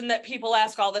question that people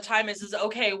ask all the time is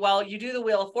okay, well, you do the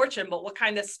Wheel of Fortune, but what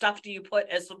kind of stuff do you put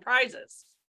as the prizes?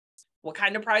 What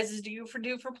kind of prizes do you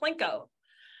do for Plinko?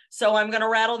 So I'm going to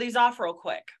rattle these off real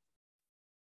quick.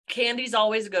 Candy's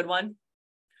always a good one.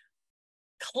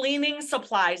 Cleaning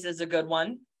supplies is a good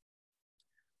one.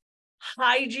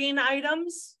 Hygiene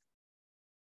items.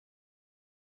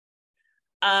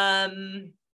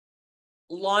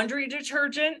 Laundry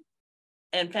detergent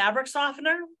and fabric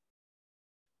softener.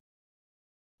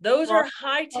 Those are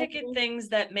high ticket things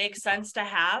that make sense to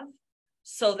have,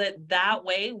 so that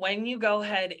way when you go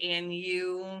ahead and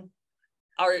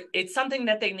it's something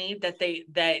that they need, that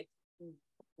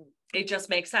it just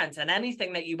makes sense. And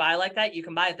anything that you buy like that, you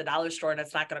can buy at the dollar store and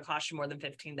it's not going to cost you more than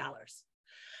 $15.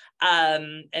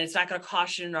 And it's not going to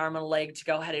cost you an arm and a leg to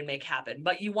go ahead and make happen,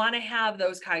 but you want to have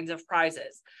those kinds of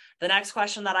prizes. The next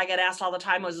question that I get asked all the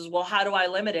time is, well, how do I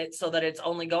limit it so that it's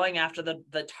only going after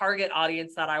the target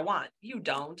audience that I want? You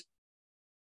don't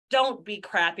be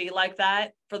crappy like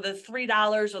that. For the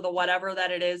 $3 or the whatever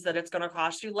that it is that it's going to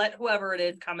cost you, let whoever it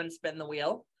is come and spin the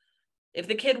wheel. If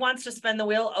the kid wants to spin the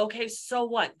wheel, okay, so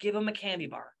what? Give them a candy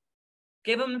bar.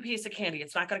 Give them a piece of candy.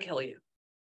 It's not going to kill you.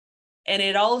 And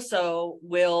it also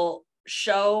will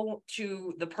show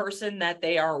to the person that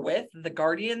they are with, the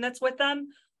guardian that's with them,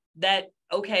 that,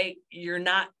 okay, you're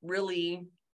not really,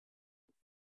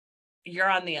 you're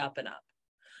on the up and up.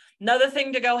 Another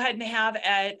thing to go ahead and have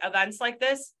at events like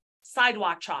this,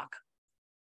 sidewalk chalk.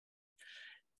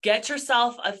 Get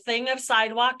yourself a thing of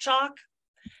sidewalk chalk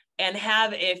and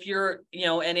have, if you're, you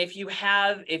know, and if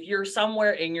you're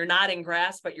somewhere and you're not in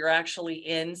grass, but you're actually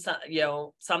in, you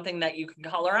know, something that you can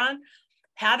color on,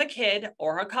 have a kid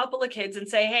or a couple of kids and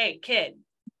say, hey, kid,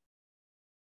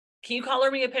 can you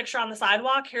color me a picture on the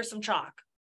sidewalk? Here's some chalk.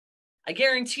 I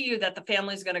guarantee you that the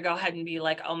family's going to go ahead and be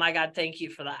like, oh my God, thank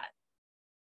you for that.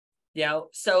 You know,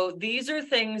 so these are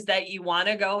things that you want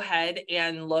to go ahead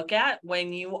and look at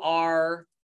when you are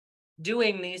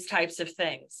doing these types of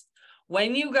things.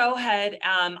 When you go ahead,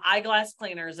 eyeglass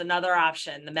cleaner is another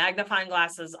option. The magnifying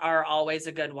glasses are always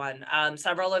a good one.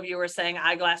 Several of you were saying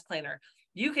eyeglass cleaner.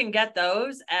 You can get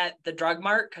those at the drug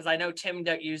mart because I know Tim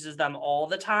uses them all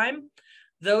the time.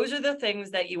 Those are the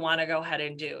things that you want to go ahead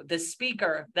and do. The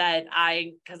speaker that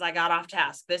because I got off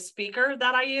task, this speaker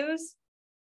that I use,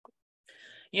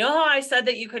 you know how I said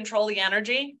that you control the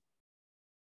energy?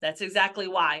 That's exactly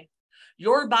why.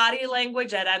 Your body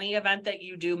language at any event that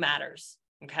you do matters,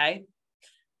 okay?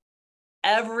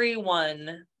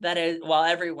 Everyone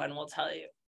will tell you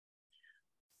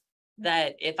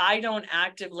that if I don't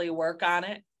actively work on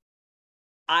it,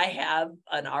 I have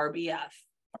an RBF,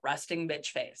 a resting bitch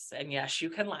face. And yes, you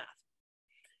can laugh.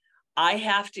 I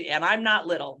have to, and I'm not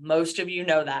little. Most of you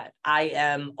know that. I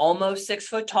am almost 6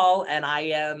 foot tall and I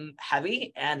am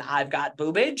heavy and I've got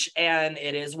boobage and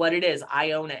it is what it is.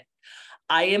 I own it.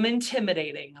 I am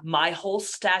intimidating. My whole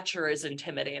stature is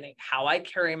intimidating. How I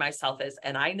carry myself is,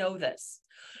 and I know this.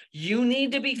 You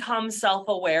need to become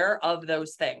self-aware of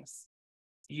those things.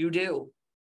 You do.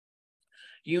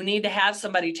 You need to have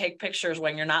somebody take pictures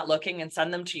when you're not looking and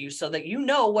send them to you so that you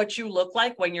know what you look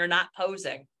like when you're not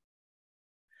posing.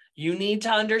 You need to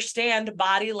understand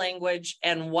body language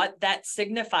and what that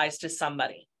signifies to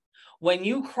somebody. When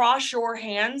you cross your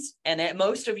hands, and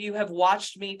most of you have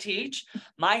watched me teach,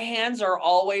 my hands are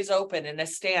always open in a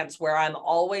stance where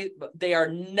they are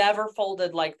never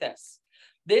folded like this.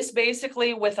 This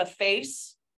basically with a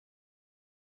face,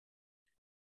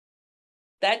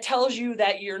 that tells you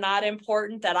that you're not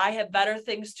important, that I have better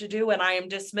things to do and I am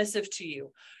dismissive to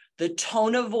you. The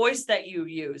tone of voice that you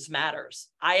use matters.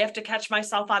 I have to catch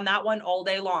myself on that one all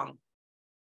day long.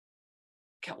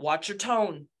 Watch your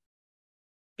tone.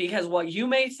 Because what you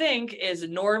may think is a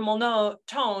normal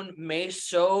tone may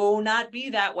so not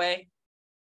be that way.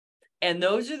 And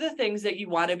those are the things that you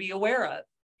want to be aware of.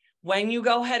 When you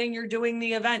go ahead and you're doing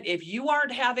the event, if you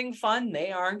aren't having fun,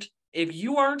 they aren't. If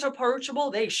you aren't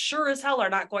approachable, they sure as hell are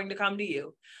not going to come to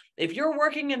you. If you're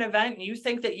working an event and you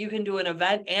think that you can do an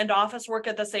event and office work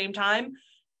at the same time,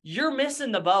 you're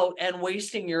missing the boat and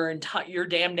wasting your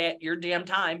damn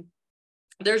time.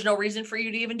 There's no reason for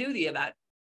you to even do the event.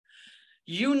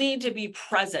 You need to be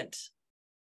present.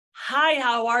 Hi,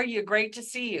 how are you? Great to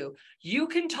see you. You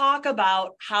can talk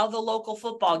about how the local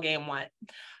football game went,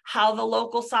 how the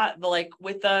local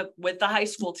with the high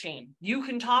school team. You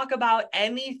can talk about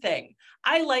anything.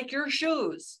 I like your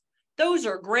shoes. Those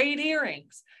are great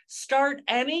earrings. Start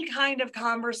any kind of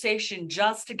conversation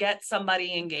just to get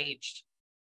somebody engaged.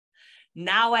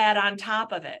 Now add on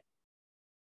top of it,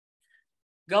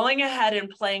 going ahead and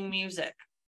playing music.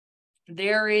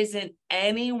 There isn't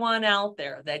anyone out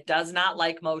there that does not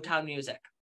like Motown music.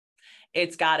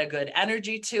 It's got a good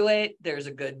energy to it. There's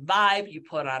a good vibe. You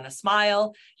put on a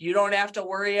smile. You don't have to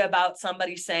worry about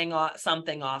somebody saying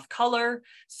something off color.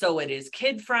 So it is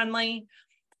kid friendly.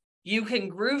 You can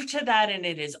groove to that and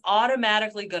it is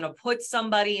automatically going to put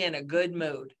somebody in a good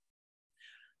mood.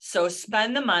 So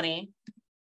spend the money,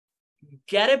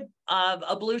 get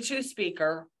a Bluetooth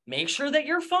speaker, make sure that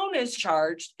your phone is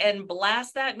charged and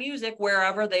blast that music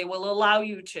wherever they will allow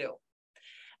you to.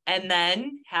 And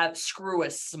then screw a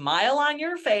smile on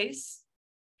your face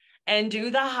and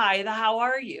do the hi, the how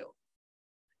are you?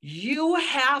 You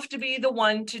have to be the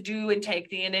one to do and take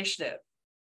the initiative.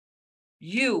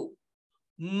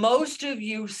 Most of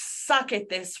you suck at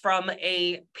this from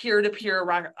a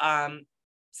peer-to-peer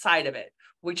side of it.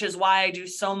 which is why I do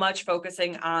so much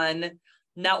focusing on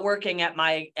networking at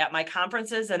my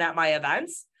conferences and at my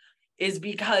events, is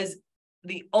because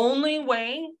the only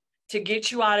way to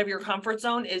get you out of your comfort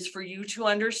zone is for you to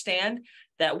understand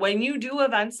that when you do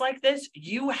events like this,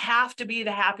 you have to be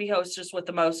the happy hostess with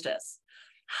the mostest.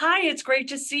 Hi, it's great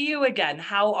to see you again.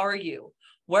 How are you?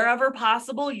 Wherever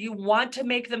possible, you want to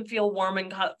make them feel warm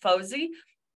and cozy,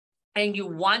 and you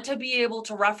want to be able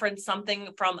to reference something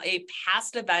from a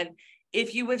past event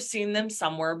if you have seen them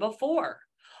somewhere before.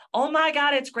 Oh my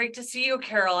God, it's great to see you,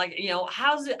 Carol. Like, you know,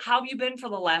 how have you been for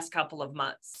the last couple of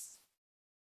months?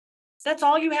 That's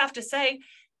all you have to say.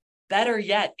 Better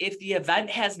yet, if the event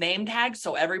has name tags,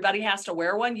 so everybody has to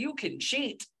wear one, you can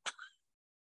cheat.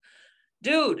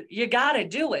 Dude, you got to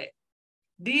do it.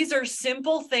 These are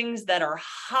simple things that are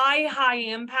high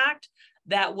impact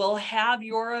that will have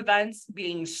your events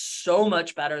being so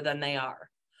much better than they are.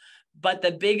 But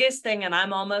the biggest thing, and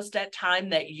I'm almost at time,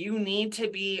 that you need to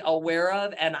be aware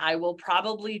of, and I will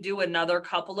probably do another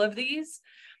couple of these,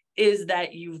 is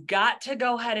that you've got to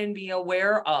go ahead and be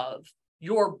aware of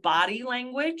your body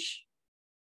language,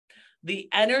 the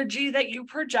energy that you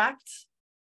project.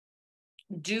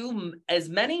 Do as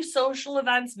many social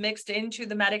events mixed into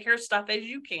the Medicare stuff as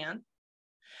you can.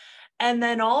 And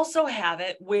then also have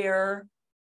it where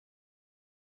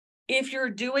if you're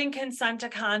doing consent to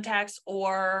contacts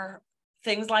or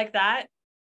things like that,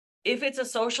 if it's a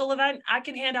social event, I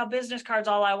can hand out business cards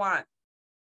all I want.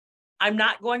 I'm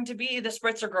not going to be the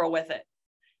spritzer girl with it.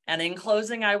 And in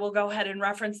closing, I will go ahead and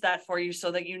reference that for you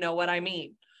so that you know what I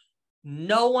mean.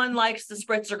 No one likes the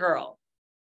spritzer girl.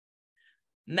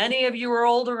 Many of you are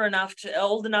old enough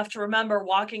to remember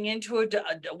walking into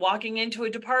a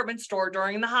department store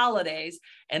during the holidays,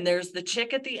 and there's the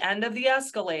chick at the end of the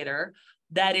escalator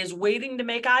that is waiting to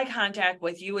make eye contact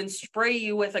with you and spray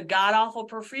you with a god-awful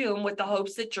perfume with the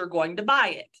hopes that you're going to buy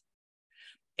it.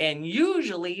 And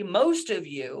usually, most of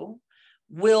you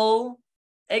will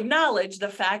acknowledge the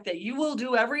fact that you will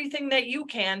do everything that you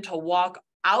can to walk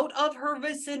out of her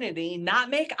vicinity,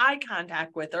 not make eye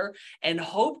contact with her, and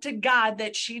hope to God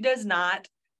that she does not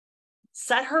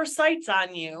set her sights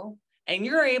on you and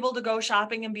you're able to go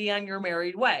shopping and be on your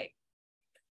merry way.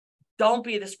 Don't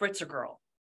be the spritzer girl.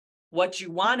 What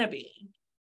you want to be,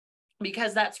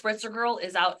 because that spritzer girl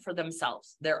is out for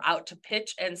themselves. They're out to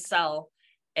pitch and sell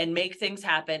and make things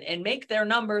happen and make their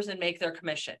numbers and make their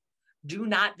commission. Do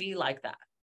not be like that.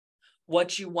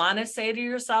 What you want to say to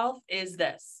yourself is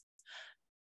this.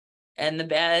 And the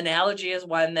analogy is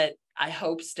one that I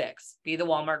hope sticks. Be the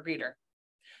Walmart greeter.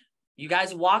 You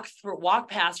guys walk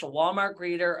past a Walmart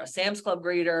greeter, a Sam's Club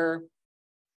greeter,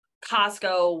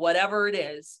 Costco, whatever it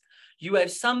is. You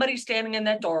have somebody standing in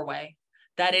that doorway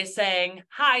that is saying,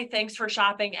 hi, thanks for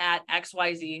shopping at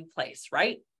XYZ place,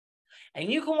 right?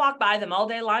 And you can walk by them all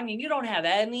day long and you don't have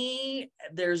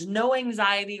there's no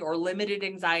anxiety or limited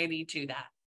anxiety to that.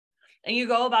 And you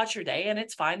go about your day and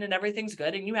it's fine and everything's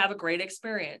good and you have a great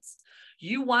experience.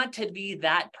 You want to be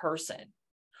that person.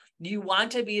 You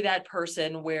want to be that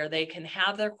person where they can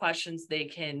have their questions,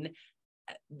 you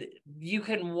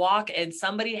can walk and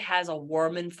somebody has a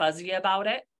warm and fuzzy about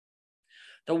it.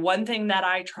 The one thing that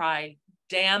I try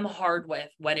damn hard with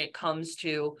when it comes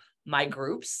to my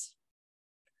groups,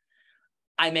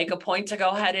 I make a point to go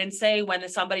ahead and say when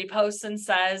somebody posts and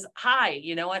says, hi,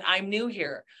 you know what, I'm new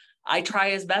here. I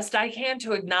try as best I can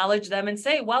to acknowledge them and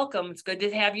say, welcome, it's good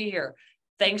to have you here.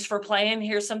 Thanks for playing.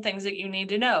 Here's some things that you need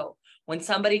to know. When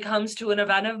somebody comes to an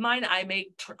event of mine,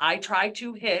 I try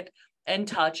to hit and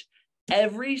touch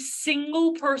every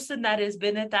single person that has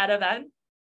been at that event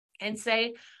and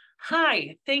say,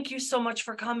 hi, thank you so much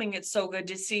for coming. It's so good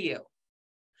to see you.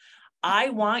 I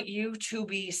want you to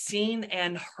be seen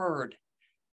and heard.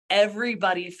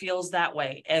 Everybody feels that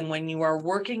way. And when you are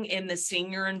working in the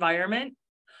senior environment,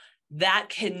 that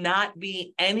cannot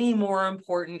be any more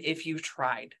important if you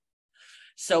tried.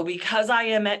 So because I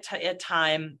am at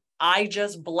time, I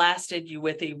just blasted you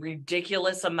with a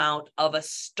ridiculous amount of a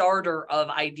starter of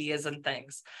ideas and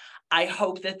things. I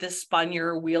hope that this spun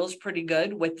your wheels pretty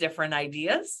good with different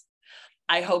ideas.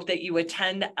 I hope that you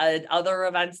attend other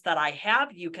events that I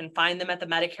have. You can find them at the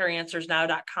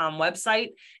MedicareAnswersNow.com website,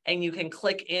 and you can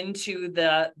click into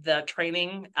the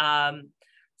training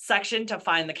section to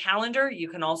find the calendar. You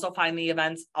can also find the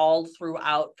events all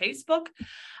throughout Facebook.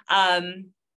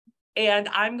 And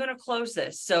I'm going to close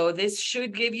this. So this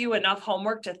should give you enough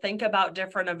homework to think about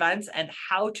different events and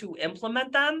how to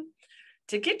implement them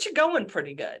to get you going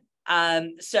pretty good.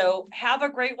 So have a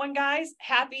great one, guys.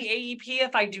 Happy AEP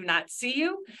if I do not see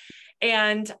you.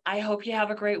 And I hope you have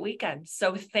a great weekend.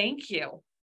 So thank you.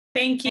 Thank you.